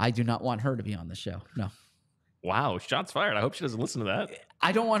 I do not want her to be on the show. No. Wow, shots fired. I hope she doesn't listen to that.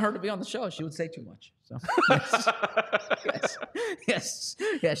 I don't want her to be on the show. She would say too much. So yes.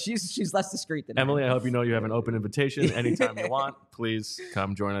 She's less discreet than Emily. I hope you know you have an open invitation anytime you want. Please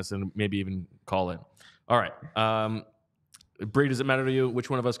come join us and maybe even call in. All right. Bree, does it matter to you which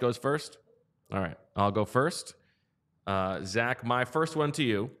one of us goes first? All right, I'll go first. Zach, my first one to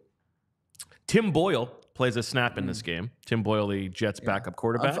you. Tim Boyle plays a snap in this game. Tim Boyle, the Jets' backup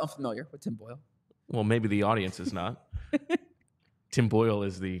quarterback. I'm familiar with Tim Boyle. Well, maybe the audience is not. Tim Boyle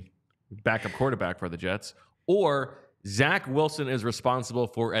is the backup quarterback for the Jets. Or Zach Wilson is responsible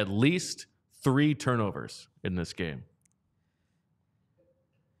for at least 3 turnovers in this game.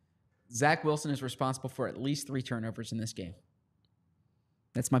 Zach Wilson is responsible for at least 3 turnovers in this game.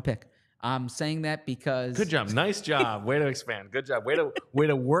 That's my pick. I'm saying that because... Good job. Nice job. Way to expand. Good job. Way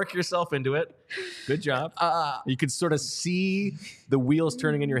to work yourself into it. Good job. You could sort of see the wheels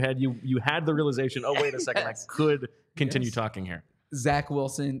turning in your head. You had the realization, oh, wait a second, I could continue talking here. Zach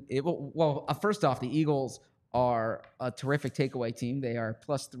Wilson. First off, the Eagles are a terrific takeaway team. They are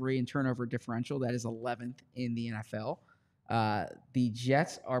 +3 in turnover differential. That is 11th in the NFL. The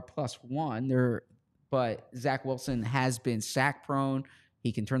Jets are +1. But Zach Wilson has been sack prone.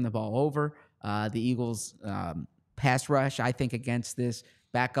 He can turn the ball over. The Eagles' pass rush, I think, against this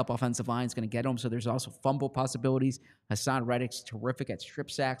backup offensive line is going to get him. So there's also fumble possibilities. Hassan Reddick's terrific at strip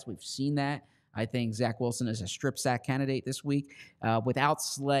sacks. We've seen that. I think Zach Wilson is a strip sack candidate this week. Without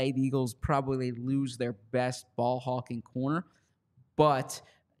Slay, the Eagles probably lose their best ball-hawking corner. But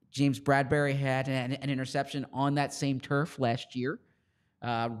James Bradbury had an interception on that same turf last year.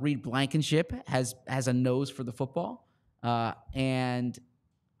 Reed Blankenship has a nose for the football, and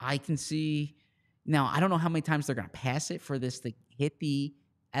I can see now. I don't know how many times they're going to pass it for this to hit the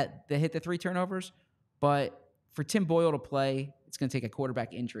 3 turnovers, but for Tim Boyle to play, it's going to take a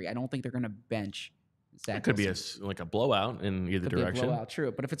quarterback injury. I don't think they're going to bench Zach. It could be like a blowout in either direction. Be a blowout,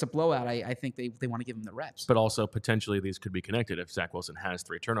 true. But if it's a blowout, I think they want to give him the reps. But also potentially these could be connected. If Zach Wilson has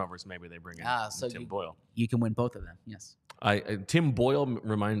 3 turnovers, maybe they bring in Tim Boyle. You can win both of them. Yes. Tim Boyle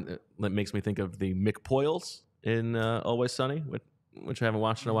makes me think of the McPoyles in Always Sunny, which I haven't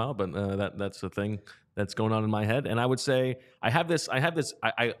watched in a while, but that's the thing that's going on in my head. And I would say I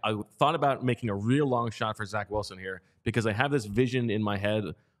thought about making a real long shot for Zach Wilson here because I have this vision in my head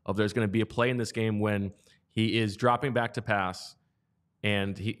of there's going to be a play in this game when he is dropping back to pass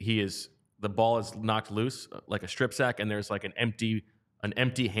and the ball is knocked loose like a strip sack and there's like an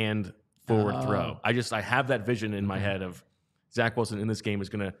empty hand forward throw. I have that vision in my head of Zach Wilson in this game is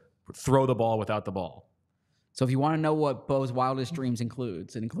going to throw the ball without the ball. So if you want to know what Bo's wildest dreams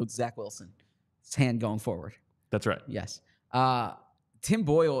includes, it includes Zach Wilson. His hand going forward. That's right. Yes. Tim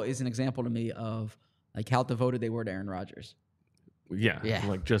Boyle is an example to me of like how devoted they were to Aaron Rodgers. Yeah.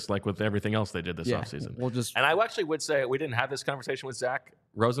 Just like with everything else they did this offseason. And I actually would say we didn't have this conversation with Zack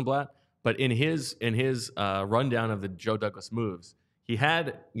Rosenblatt, but in his rundown of the Joe Douglas moves, he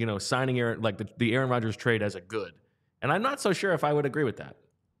had, signing Aaron, like the Aaron Rodgers trade as a good. And I'm not so sure if I would agree with that.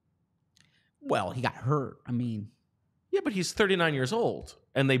 Well, he got hurt. I mean, yeah, but he's 39 years old,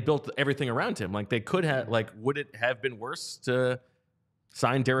 and they built everything around him. Like they could have, would it have been worse to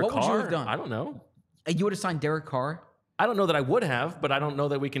sign Derek Carr? What would you have done? I don't know. You would have signed Derek Carr? I don't know that I would have, but I don't know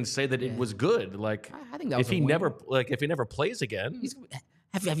that we can say that it was good. Like I think that was if he never plays again.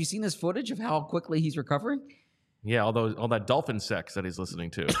 Have you seen this footage of how quickly he's recovering? Yeah, all that dolphin sex that he's listening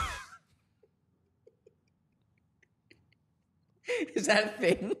to. Is that a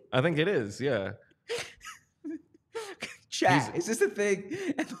thing? I think it is, yeah. Chat, is this a thing?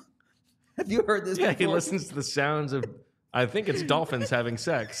 Have you heard this before? He listens to the sounds of, I think it's dolphins having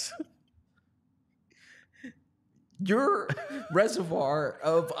sex. Your reservoir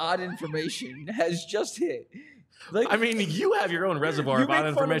of odd information has just hit. You have your own reservoir of odd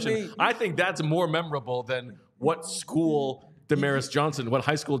information. I think that's more memorable than what high school Damaris Johnson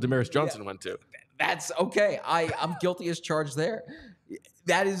went to. That's okay. I'm guilty as charged there.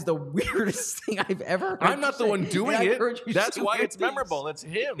 That is the weirdest thing I've ever heard. I'm not the one doing it. That's why it's memorable. It's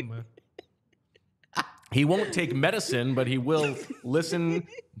him. He won't take medicine, but he will listen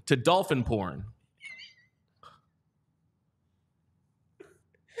to dolphin porn.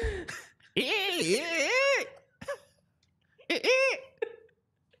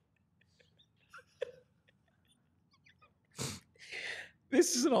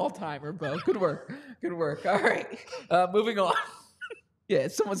 This is an all-timer, Bo. Good work. Good work. All right. Moving on. Yeah,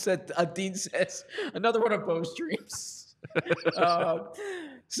 someone said, Dean says, another one of Bo's dreams.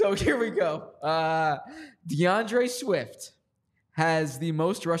 So here we go. DeAndre Swift has the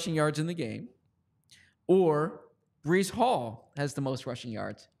most rushing yards in the game, or Breece Hall has the most rushing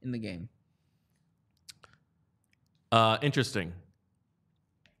yards in the game. Interesting.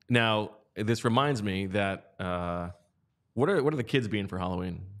 Now, this reminds me that what are the kids being for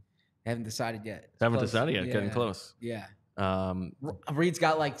Halloween? Haven't decided yet. Haven't decided yet. Yeah. Getting close. Yeah. Reed's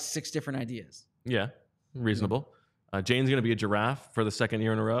got like 6 different ideas. Yeah, reasonable. Jane's going to be a giraffe for the 2nd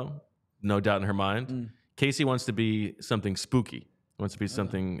year in a row. No doubt in her mind. Casey wants to be something spooky. Wants to be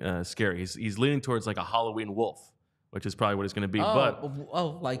something scary. He's leaning towards like a Halloween wolf, which is probably what it's going to be.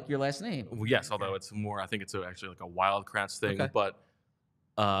 Like your last name. Well, yes, although it's more, I think it's actually like a Wildcrats thing. Okay. But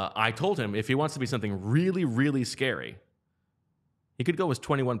I told him if he wants to be something really, really scary, he could go with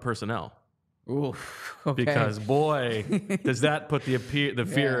 21 personnel. Ooh, okay. Because boy, does that put the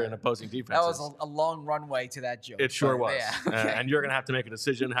fear in opposing defenses. That was a long runway to that joke. It sure was. Yeah. Okay. And you're going to have to make a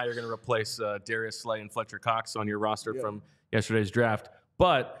decision how you're going to replace Darius Slay and Fletcher Cox on your roster from yesterday's draft.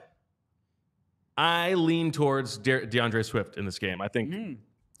 But I lean towards DeAndre Swift in this game. I think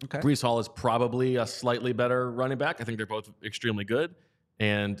Breece Hall is probably a slightly better running back. I think they're both extremely good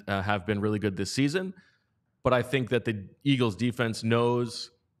and have been really good this season. But I think that the Eagles defense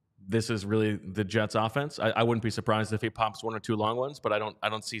knows this is really the Jets offense. I wouldn't be surprised if he pops 1 or 2 long ones, but I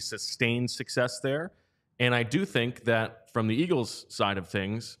don't see sustained success there. And I do think that from the Eagles side of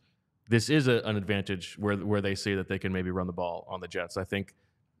things, this is an advantage where they see that they can maybe run the ball on the Jets. I think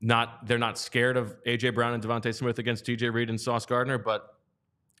they're not scared of A.J. Brown and DeVonta Smith against T.J. Reed and Sauce Gardner, but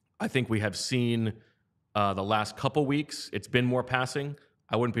I think we have seen the last couple weeks, it's been more passing.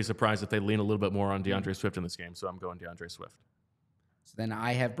 I wouldn't be surprised if they lean a little bit more on DeAndre Swift in this game, so I'm going DeAndre Swift. So then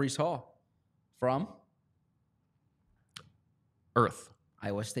I have Breece Hall from Earth.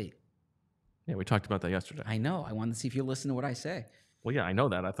 Iowa State. Yeah, we talked about that yesterday. I know. I wanted to see if you listen to what I say. Well, yeah, I know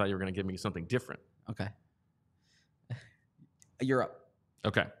that. I thought you were going to give me something different. Okay. You're up.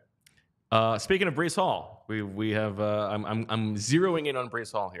 Okay. Speaking of Breece Hall, we have. I'm zeroing in on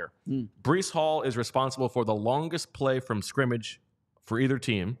Breece Hall here. Breece Hall is responsible for the longest play from scrimmage for either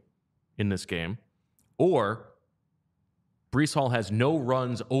team in this game, or Breece Hall has no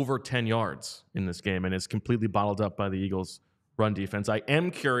runs over 10 yards in this game and is completely bottled up by the Eagles' run defense. I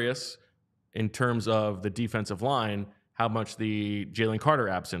am curious in terms of the defensive line how much the Jalen Carter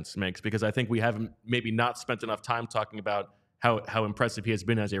absence makes, because I think we haven't maybe not spent enough time talking about how impressive he has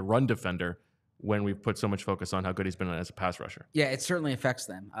been as a run defender when we've put so much focus on how good he's been as a pass rusher. Yeah, it certainly affects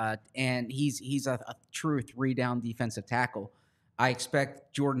them. And he's a true 3-down defensive tackle. I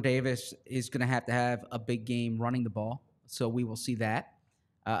expect Jordan Davis is going to have a big game running the ball. So we will see that.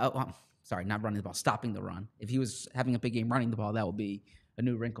 Sorry, not running the ball, stopping the run. If he was having a big game running the ball, that would be a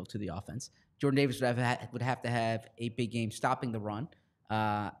new wrinkle to the offense. Jordan Davis would have to have a big game stopping the run.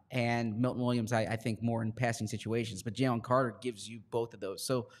 And Milton Williams, I think, more in passing situations. But Jalen Carter gives you both of those.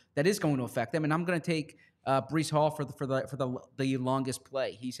 So that is going to affect them. And I'm going to take Breece Hall for the longest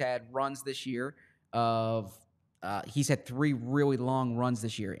play. He's had runs this year of he's had 3 really long runs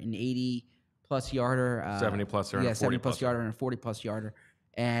this year, an 80-plus yarder. 70-plus yarder. Yeah, 70-plus yarder and a 40-plus yarder.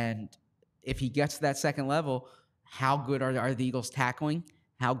 And if he gets to that second level, how good are the Eagles tackling?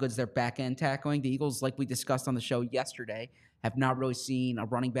 How good's their back-end tackling? The Eagles, like we discussed on the show yesterday, have not really seen a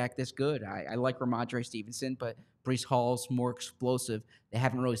running back this good. I like Ramondre Stevenson, but Breece Hall's more explosive. They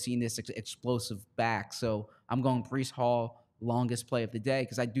haven't really seen this explosive back. So I'm going Breece Hall, longest play of the day,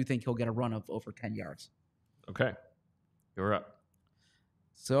 because I do think he'll get a run of over 10 yards. Okay. You're up.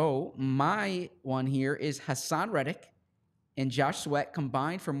 So my one here is Hassan Reddick and Josh Sweat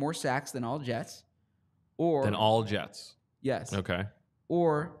combined for more sacks than all Jets. Than all Jets. Yes. Okay.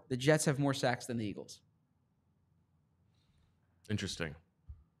 Or the Jets have more sacks than the Eagles. Interesting.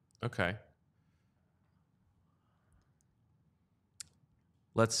 Okay.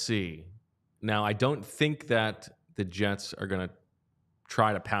 Let's see. Now, I don't think that the Jets are going to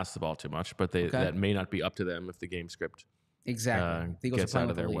try to pass the ball too much, but that may not be up to them if the game script gets out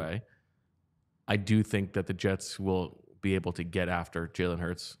of their way. I do think that the Jets will be able to get after Jalen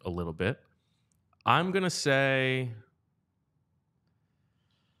Hurts a little bit. I'm going to say,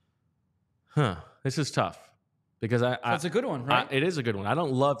 this is tough. Because that's a good one, right? It is a good one. I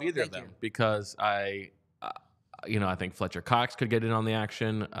don't love either of them because I think Fletcher Cox could get in on the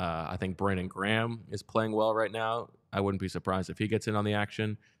action. I think Brandon Graham is playing well right now. I wouldn't be surprised if he gets in on the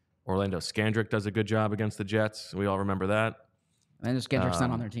action. Orlando Scandrick does a good job against the Jets. We all remember that. Orlando Scandrick's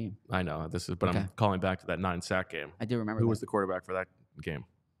not on their team. I know but I'm calling back to that 9-sack game. I do remember. Who was the quarterback for that game?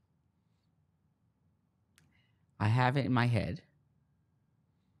 I have it in my head.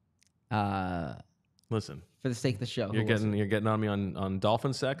 Listen. For the sake of the show. You're getting on me on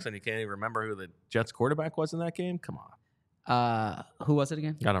Dolphin sex, and you can't even remember who the Jets quarterback was in that game? Come on. Who was it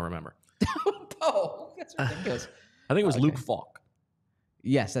again? I don't remember. Oh, that's ridiculous. I think it was Luke Falk.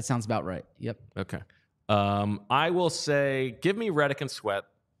 Yes, that sounds about right. Yep. Okay. I will say, give me Reddick and Sweat.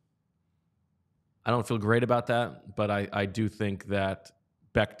 I don't feel great about that, but I do think that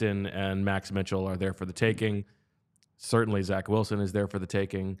Becton and Max Mitchell are there for the taking. Certainly Zach Wilson is there for the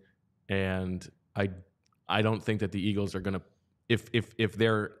taking. And I don't think that the Eagles are going to, if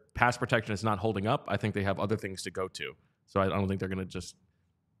their pass protection is not holding up, I think they have other things to go to. So I don't think they're going to just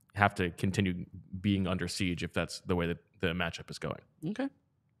have to continue being under siege if that's the way that the matchup is going. Okay.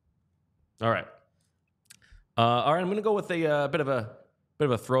 All right. I'm going to go with a bit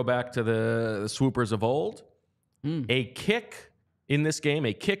of a throwback to the swoopers of old. A kick in this game,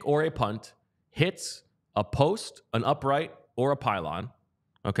 a kick or a punt, hits a post, an upright, or a pylon.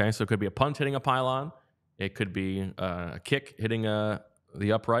 Okay, so it could be a punt hitting a pylon. It could be a kick hitting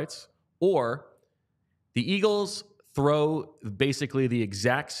the uprights. Or the Eagles throw basically the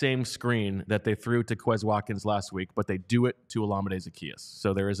exact same screen that they threw to Quez Watkins last week, but they do it to Olamide Zaccheaus.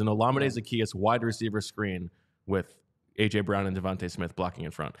 So there is an Olamide Zaccheaus wide receiver screen with A.J. Brown and DeVonta Smith blocking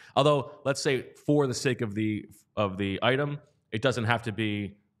in front. Although, let's say for the sake of the item, it doesn't have to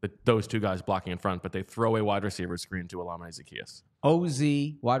be those two guys blocking in front, but they throw a wide receiver screen to Olamide Zaccheaus.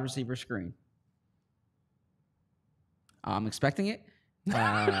 OZ wide receiver screen. I'm expecting it.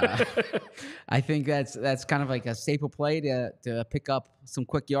 I think that's kind of like a staple play to pick up some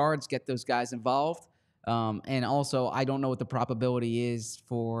quick yards, get those guys involved. And also, I don't know what the probability is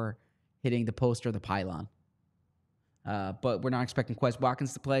for hitting the post or the pylon. But we're not expecting Quez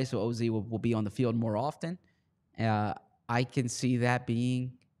Watkins to play, so OZ will be on the field more often. I can see that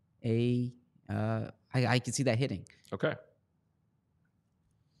being I can see that hitting. Okay.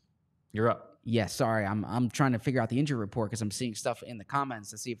 You're up. Yeah, sorry. I'm trying to figure out the injury report because I'm seeing stuff in the comments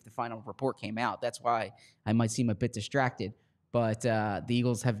to see if the final report came out. That's why I might seem a bit distracted. But the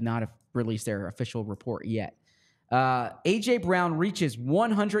Eagles have not released their official report yet. A.J. Brown reaches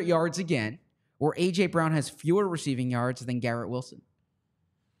 100 yards again, or A.J. Brown has fewer receiving yards than Garrett Wilson.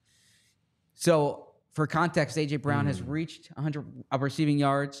 So, for context, A.J. Brown has reached 100 receiving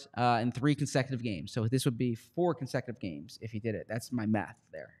yards in 3 consecutive games. So, this would be 4 consecutive games if he did it. That's my math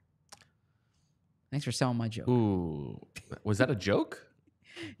there. Thanks for selling my joke. Ooh. Was that a joke?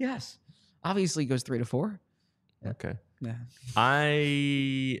 Yes. Obviously, it goes 3 to 4. Okay. Yeah.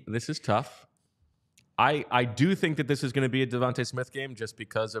 This is tough. I do think that this is going to be a DeVonta Smith game just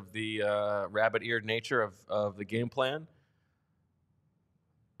because of the rabbit-eared nature of the game plan.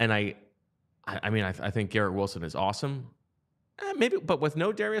 And I think Garrett Wilson is awesome. Maybe, but with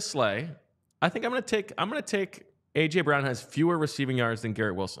no Darius Slay, I think I'm going to take A.J. Brown has fewer receiving yards than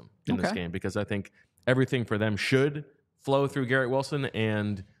Garrett Wilson in this game because I think everything for them should flow through Garrett Wilson,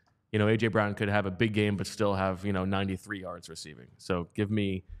 and A.J. Brown could have a big game but still have 93 yards receiving. So give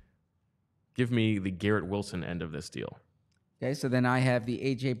me the Garrett Wilson end of this deal. Okay, so then I have the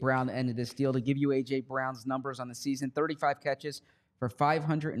A.J. Brown end of this deal. To give you A.J. Brown's numbers on the season: 35 catches for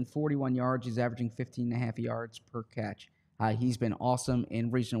 541 yards. He's averaging 15.5 yards per catch. He's been awesome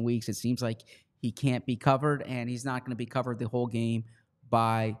in recent weeks. It seems like he can't be covered, and he's not going to be covered the whole game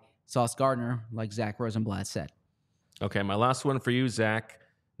by Sauce Gardner, like Zack Rosenblatt said. Okay, my last one for you, Zach.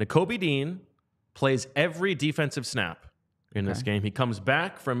 Nakobe Dean plays every defensive snap in this game. He comes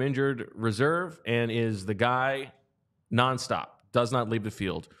back from injured reserve and is the guy nonstop, does not leave the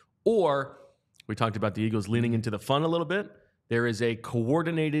field. Or, we talked about the Eagles leaning into the fun a little bit. There is a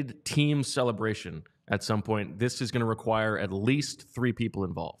coordinated team celebration at some point. This is going to require at least 3 people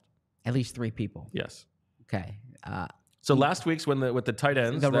involved. At least 3 people. Yes. Okay. So last week's with the tight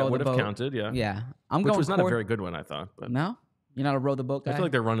ends, that would have counted, yeah. Yeah. Which was not a very good one, I thought. But no? You're not a row the boat guy? I feel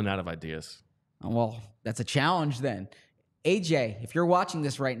like they're running out of ideas. Well, that's a challenge then. AJ, if you're watching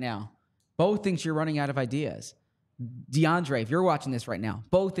this right now, Bo thinks you're running out of ideas. DeAndre, if you're watching this right now,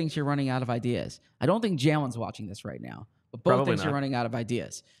 Bo thinks you're running out of ideas. I don't think Jalen's watching this right now, but Bo thinks you're running out of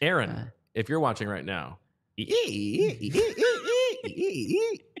ideas. Aaron, if you're watching right now. I'm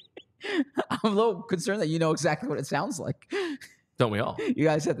a little concerned that you know exactly what it sounds like. Don't we all? You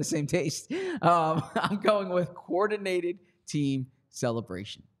guys have the same taste. I'm going with coordinated team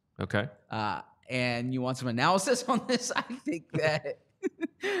celebration. Okay. And you want some analysis on this? I think that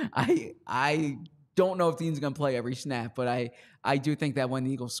I don't know if Dean's going to play every snap, but I do think that when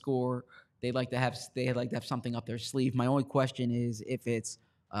the Eagles score, they like to have something up their sleeve. My only question is if it's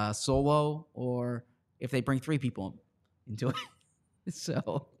solo or if they bring 3 people into it.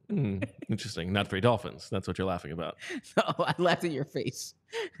 So interesting. Not 3 Dolphins. That's what you're laughing about. No, I laughed at your face.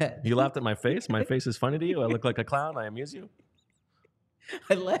 You laughed at my face? My face is funny to you? I look like a clown? I amuse you?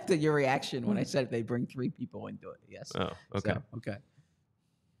 I laughed at your reaction when I said if they bring 3 people into it. Yes. Oh, okay. So, okay.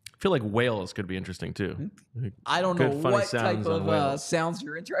 I feel like whales could be interesting too. I don't know what type of sounds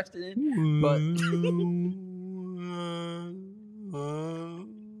you're interested in, but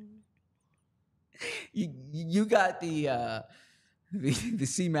you got the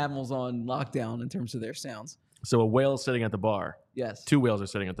sea mammals on lockdown in terms of their sounds. So a whale sitting at the bar. Yes. 2 whales are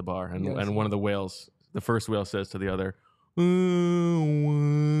sitting at the bar, and one of the whales, the first whale says to the other, and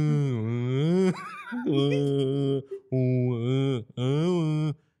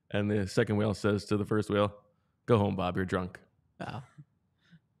the second whale says to the first whale, "Go home, Bob. You're drunk." Wow.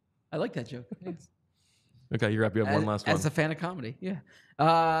 I like that joke. Yes. Okay, you're up. You have one last one. As a fan of comedy, yeah.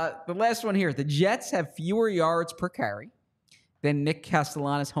 The last one here. The Jets have fewer yards per carry than Nick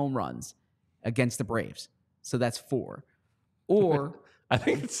Castellanos home runs against the Braves. So that's 4. Or I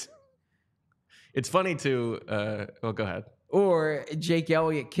think it's funny to go ahead. Or Jake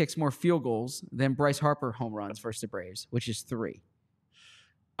Elliott kicks more field goals than Bryce Harper home runs versus the Braves, which is 3.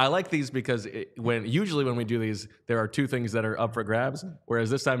 I like these because usually when we do these, there are 2 things that are up for grabs, whereas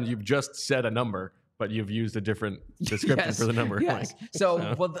this time you've just said a number, but you've used a different description for the number. Yes.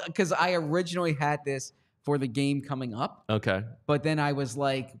 Because I originally had this for the game coming up. Okay. But then I was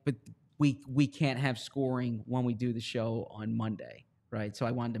like, but we can't have scoring when we do the show on Monday, right? So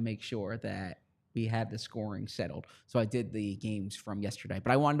I wanted to make sure that we had the scoring settled. So I did the games from yesterday,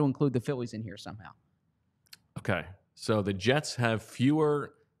 but I wanted to include the Phillies in here somehow. Okay. So the Jets have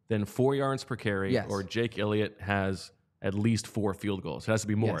fewer than 4 yards per carry, or Jake Elliott has at least 4 field goals. It has to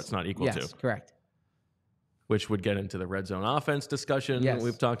be more. Yes. It's not equal to. Yes, correct. Which would get into the red zone offense discussion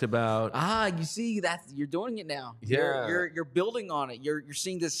we've talked about. You see that you're doing it now. Yeah. You're building on it. You're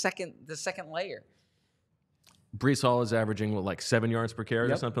seeing the second layer. Brees Hall is averaging, like 7 yards per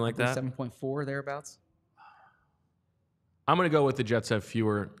carry or something like that? 7.4 thereabouts. I'm going to go with the Jets have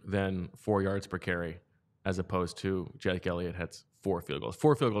fewer than 4 yards per carry as opposed to Jake Elliott has 4 field goals.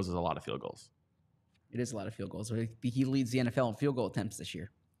 4 field goals is a lot of field goals. It is a lot of field goals. He leads the NFL in field goal attempts this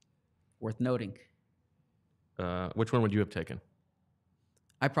year. Worth noting. Which one would you have taken?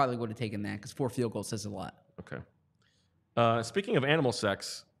 I probably would have taken that because 4 field goals says a lot. Okay. Speaking of animal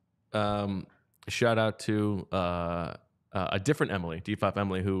sex, shout out to a different Emily, D5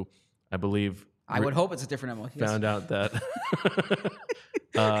 Emily, who I believe... I would hope it's a different Emily. Found out that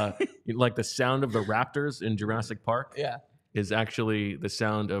like the sound of the raptors in Jurassic Park is actually the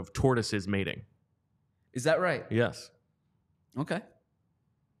sound of tortoises mating. Is that right? Yes. Okay.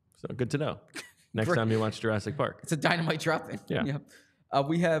 So good to know. Next time you watch Jurassic Park. It's a dynamite drop-in. Yeah.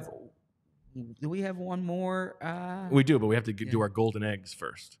 Do we have one more? We do, but we have to do our golden eggs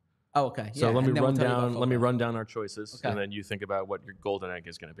first. Oh, okay. So let me run down our choices, and then you think about what your golden egg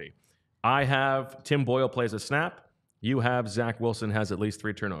is going to be. I have Tim Boyle plays a snap. You have Zach Wilson has at least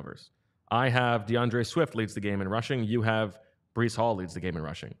 3 turnovers. I have DeAndre Swift leads the game in rushing. You have Brees Hall leads the game in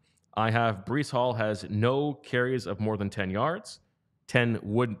rushing. I have Brees Hall has no carries of more than 10 yards. 10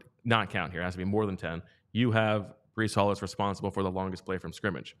 would not count here. It has to be more than 10. You have Brees Hall is responsible for the longest play from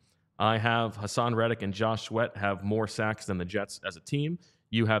scrimmage. I have Hassan Reddick and Josh Sweat have more sacks than the Jets as a team.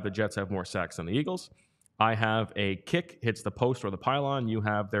 You have the Jets have more sacks than the Eagles. I have a kick hits the post or the pylon. You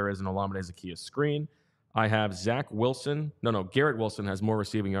have there is an Olamide Zaccheaus screen. I have Garrett Wilson has more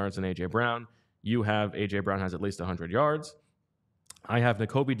receiving yards than A.J. Brown. You have A.J. Brown has at least 100 yards. I have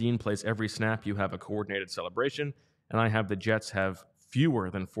Nakobe Dean plays every snap. You have a coordinated celebration. And I have the Jets have fewer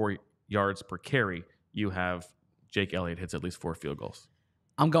than 4 yards per carry. You have Jake Elliott hits at least 4 field goals.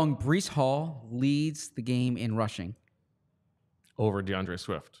 I'm going Brees Hall leads the game in rushing. Over DeAndre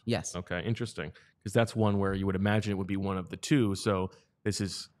Swift? Yes. Okay, interesting. Because that's one where you would imagine it would be one of the two. So this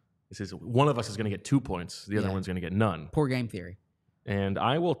is one of us is going to get 2 points. The other one's going to get none. Poor game theory. And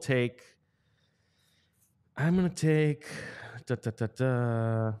I'm going to take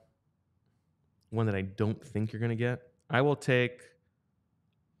one that I don't think you're going to get. I will take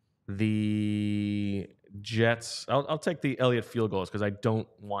the Jets. I'll take the Elliott field goals because I don't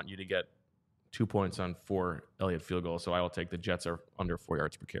want you to get 2 points on 4 Elliott field goals. So I will take the Jets are under 4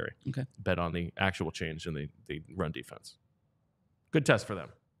 yards per carry. Okay. Bet on the actual change in the run defense. Good test for them.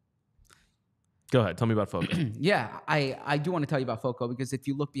 Go ahead. Tell me about Foco. Yeah, I do want to tell you about Foco because if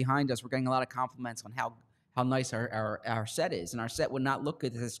you look behind us, we're getting a lot of compliments on how nice our set is. And our set would not look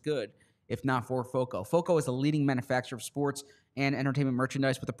this good if not for Foco. Foco is a leading manufacturer of sports and entertainment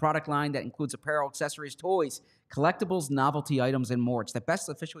merchandise with a product line that includes apparel, accessories, toys, collectibles, novelty items, and more. It's the best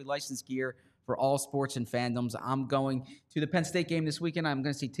officially licensed gear for all sports and fandoms. I'm going to the Penn State game this weekend. I'm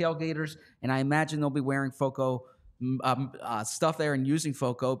going to see tailgaters, and I imagine they'll be wearing Foco stuff there and using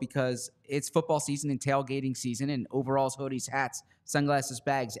Foco because it's football season and tailgating season and overalls, hoodies, hats, sunglasses,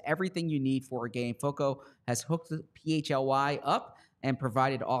 bags, everything you need for a game. Foco has hooked the PHLY up and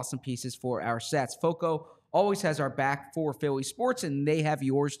provided awesome pieces for our sets. Foco always has our back for Philly sports, and they have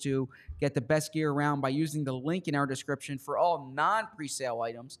yours too. Get the best gear around by using the link in our description for all non-presale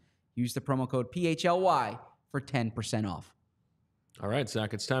items. Use the promo code PHLY for 10% off. All right,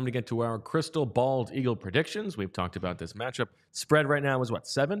 Zach, it's time to get to our crystal bald Eagle predictions. We've talked about this matchup. Spread right now is what,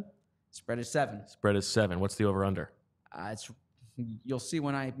 7? Spread is 7. Spread is 7. What's the over-under? You'll see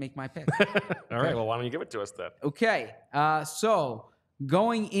when I make my pick. All right, well, why don't you give it to us then? Okay, so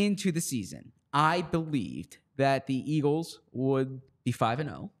going into the season, I believed that the Eagles would be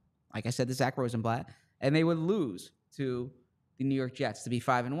 5-0, like I said to Zack Rosenblatt, and they would lose to the New York Jets to be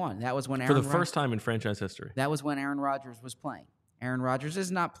 5-1. That was when for the first time in franchise history. That was when Aaron Rodgers was playing. Aaron Rodgers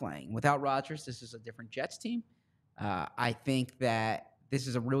is not playing. Without Rodgers, this is a different Jets team. I think that this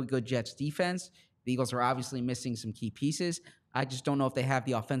is a really good Jets defense. The Eagles are obviously missing some key pieces. I just don't know if they have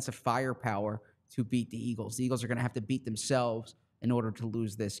the offensive firepower to beat the Eagles. The Eagles are going to have to beat themselves in order to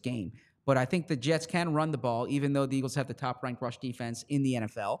lose this game. But I think the Jets can run the ball, even though the Eagles have the top-ranked rush defense in the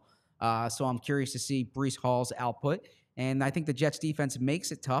NFL. So I'm curious to see Brees Hall's output. And I think the Jets defense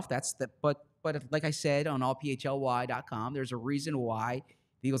makes it tough. But like I said on allphly.com, there's a reason why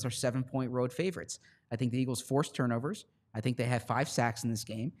the Eagles are 7-point road favorites. I think the Eagles force turnovers. I think they have 5 sacks in this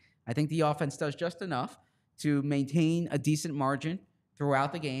game. I think the offense does just enough to maintain a decent margin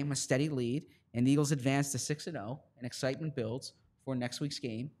throughout the game, a steady lead, and the Eagles advance to 6-0, and excitement builds for next week's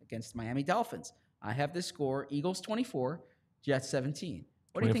game against the Miami Dolphins. I have this score, Eagles 24, Jets 17.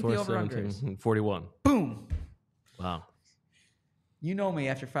 What do you think the over-under is? 41. Boom. Wow. You know me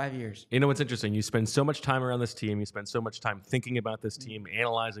after 5 years. You know what's interesting? You spend so much time around this team. You spend so much time thinking about this team,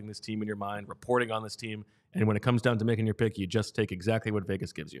 analyzing this team in your mind, reporting on this team. And when it comes down to making your pick, you just take exactly what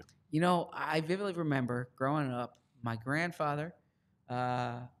Vegas gives you. You know, I vividly remember growing up, my grandfather,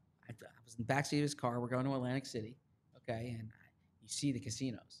 I was in the backseat of his car. We're going to Atlantic City, okay, and you see the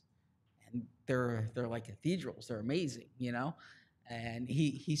casinos, and they're like cathedrals. They're amazing, you know. And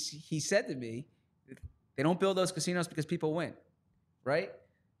he said to me, they don't build those casinos because people win, right?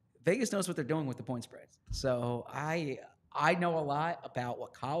 Vegas knows what they're doing with the point spreads. So I know a lot about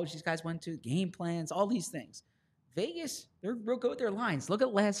what college these guys went to, game plans, all these things. Vegas, they're real good with their lines. Look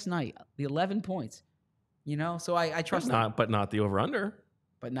at last night, the 11 points. You know, so I trust them. But not the over-under.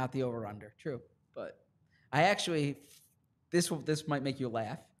 But not the over-under. True. But I actually, this might make you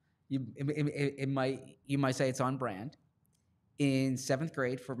laugh. You might say it's on brand. In 7th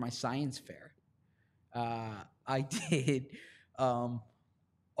grade for my science fair, I did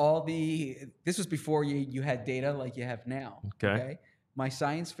this was before you had data like you have now. Okay. My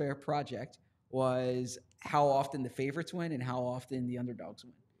science fair project was how often the favorites win and how often the underdogs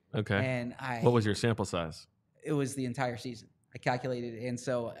win. Okay. And what was your sample size? It was the entire season. I calculated it. And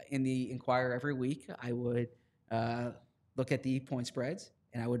so in the Inquirer every week, I would look at the point spreads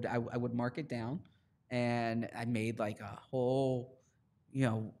and I would mark it down. And I made like a whole, you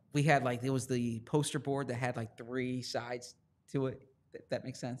know, we had like, it was the poster board that had like 3 sides to it. That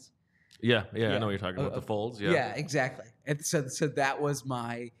makes sense? Yeah, I know what you're talking about, the folds. Yeah, exactly. And so that was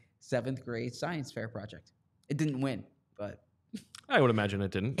my 7th grade science fair project. It didn't win, but I would imagine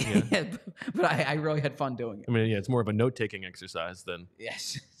it didn't. Yeah. But I really had fun doing it. I mean, yeah, it's more of a note-taking exercise than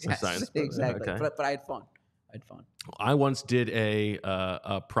science. Exactly. Okay. But I had fun. I once did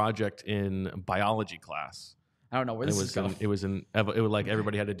a project in biology class. I don't know where this is going. It was like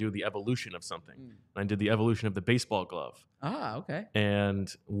everybody had to do the evolution of something. And I did the evolution of the baseball glove. Ah, okay.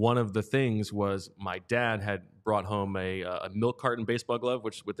 And one of the things was my dad had brought home a milk carton baseball glove,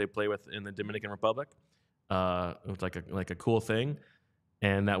 which what they play with in the Dominican Republic. It was like a cool thing,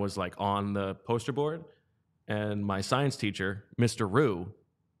 and that was like on the poster board. And my science teacher, Mr. Rue,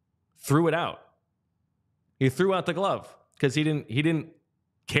 threw it out. He threw out the glove because he didn't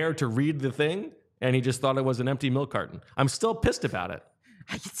care to read the thing, and he just thought it was an empty milk carton. I'm still pissed about it.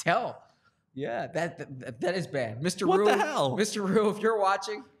 I can tell. Yeah, that is bad, Mr. What Rue. the hell, Mr. Rue? If you're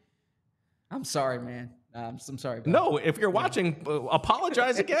watching, I'm sorry, man. I'm sorry. No, if you're watching,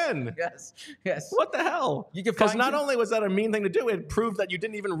 apologize again. Yes. What the hell? Because not only was that a mean thing to do, it proved that you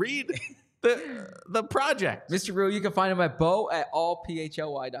didn't even read the project. Mr. Rue, you can find him at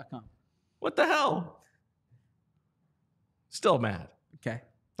bo@allphly.com. What the hell? Still mad. Okay.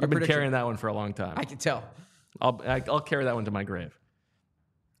 I've been carrying that one for a long time. I can tell. I'll carry that one to my grave.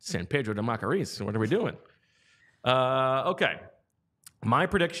 San Pedro de Macorís. What are we doing? Okay. My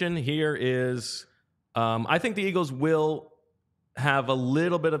prediction here is I think the Eagles will have a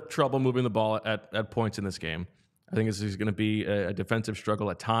little bit of trouble moving the ball at points in this game. I think this is going to be a defensive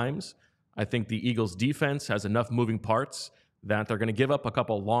struggle at times. I think the Eagles' defense has enough moving parts that they're going to give up a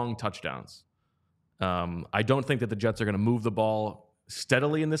couple long touchdowns. I don't think that the Jets are going to move the ball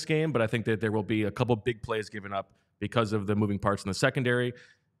steadily in this game, but I think that there will be a couple big plays given up because of the moving parts in the secondary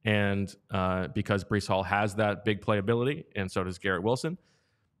and because Breece Hall has that big play ability, and so does Garrett Wilson.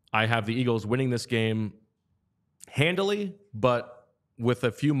 I have the Eagles winning this game handily, but with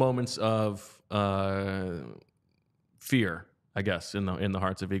a few moments of fear, I guess, in the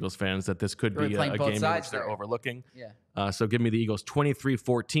hearts of Eagles fans that this could be a game in which they're overlooking. Yeah. So give me the Eagles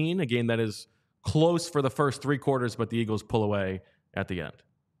 23-14, a game that is close for the first 3 quarters, but the Eagles pull away at the end.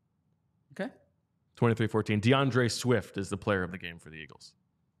 Okay. 23-14. DeAndre Swift is the player of the game for the Eagles.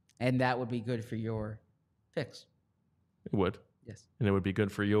 And that would be good for your picks. It would. Yes. And it would be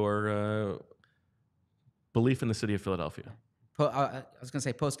good for your belief in the city of Philadelphia. I was going to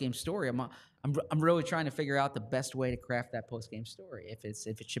say post-game story. I'm really trying to figure out the best way to craft that post-game story. If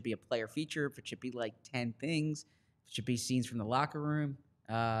it should be a player feature, if it should be like 10 things, if it should be scenes from the locker room.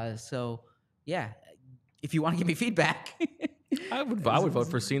 So yeah, if you want to give me feedback, I would vote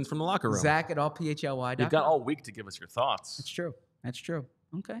for scenes from the locker room. Zach at allphly.com. You've got all week to give us your thoughts. That's true.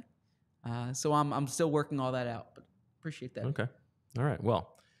 Okay. So I'm still working all that out, but appreciate that. Okay. All right.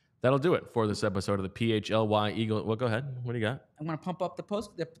 Well, that'll do it for this episode of the PHLY Eagle. Well, go ahead. What do you got? I'm going to pump up the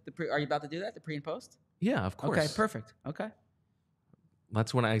post. Are you about to do that? The pre and post? Yeah, of course. Okay, perfect. Okay.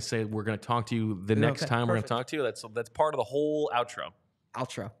 That's when I say we're going to talk to you the next time we're going to talk to you. That's part of the whole outro.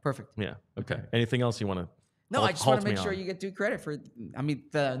 Perfect. Yeah. Okay. Anything else you want to? No, I just want to make sure you get due credit for. I mean,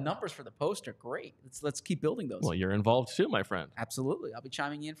 the numbers for the post are great. Let's keep building those. Well, you're involved too, my friend. Absolutely. I'll be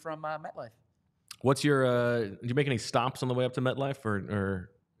chiming in from MetLife. What's your? Did you make any stops on the way up to MetLife,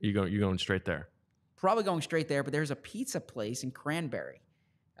 or you going straight there? Probably going straight there. But there's a pizza place in Cranberry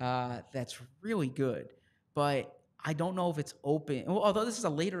that's really good. but I don't know if it's open. Well, although this is a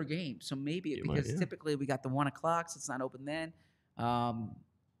later game, so maybe because typically we got the 1 o'clock, so it's not open then.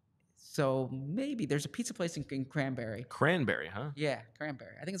 So maybe there's a pizza place in Cranberry. Cranberry, huh? Yeah,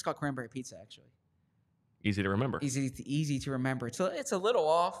 Cranberry. I think it's called Cranberry Pizza, actually. Easy to remember. Easy to remember. It's a little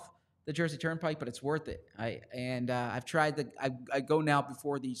off the Jersey Turnpike, but it's worth it. I've tried I go now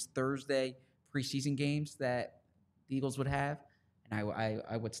before these Thursday preseason games that the Eagles would have, and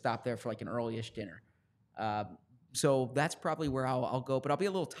I would stop there for like an early-ish dinner. So that's probably where I'll go, but I'll be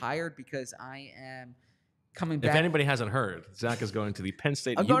a little tired because I am coming back. If anybody hasn't heard, Zach is going to the Penn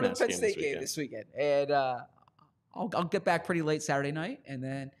State. I'm going to the Penn State game this weekend, and I'll get back pretty late Saturday night, and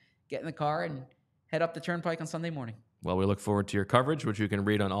then get in the car and head up the Turnpike on Sunday morning. Well, we look forward to your coverage, which you can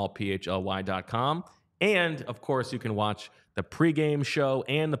read on allphly.com, and of course, you can watch the pregame show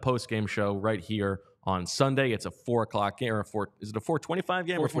and the postgame show right here on Sunday. It's a 4 o'clock game, is it a 4:25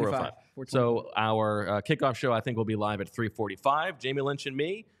 game or 4:05? So our kickoff show, I think, will be live at 3:45. Jamie Lynch and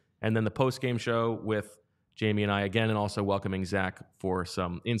me, and then the postgame show with Jamie and I again, and also welcoming Zach for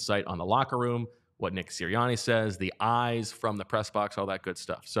some insight on the locker room, what Nick Sirianni says, the eyes from the press box, all that good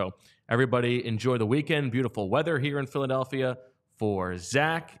stuff. So everybody enjoy the weekend. Beautiful weather here in Philadelphia. For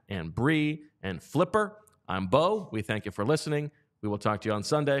Zach and Bree and Flipper, I'm Bo. We thank you for listening. We will talk to you on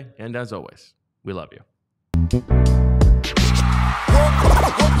Sunday. And as always, we love you.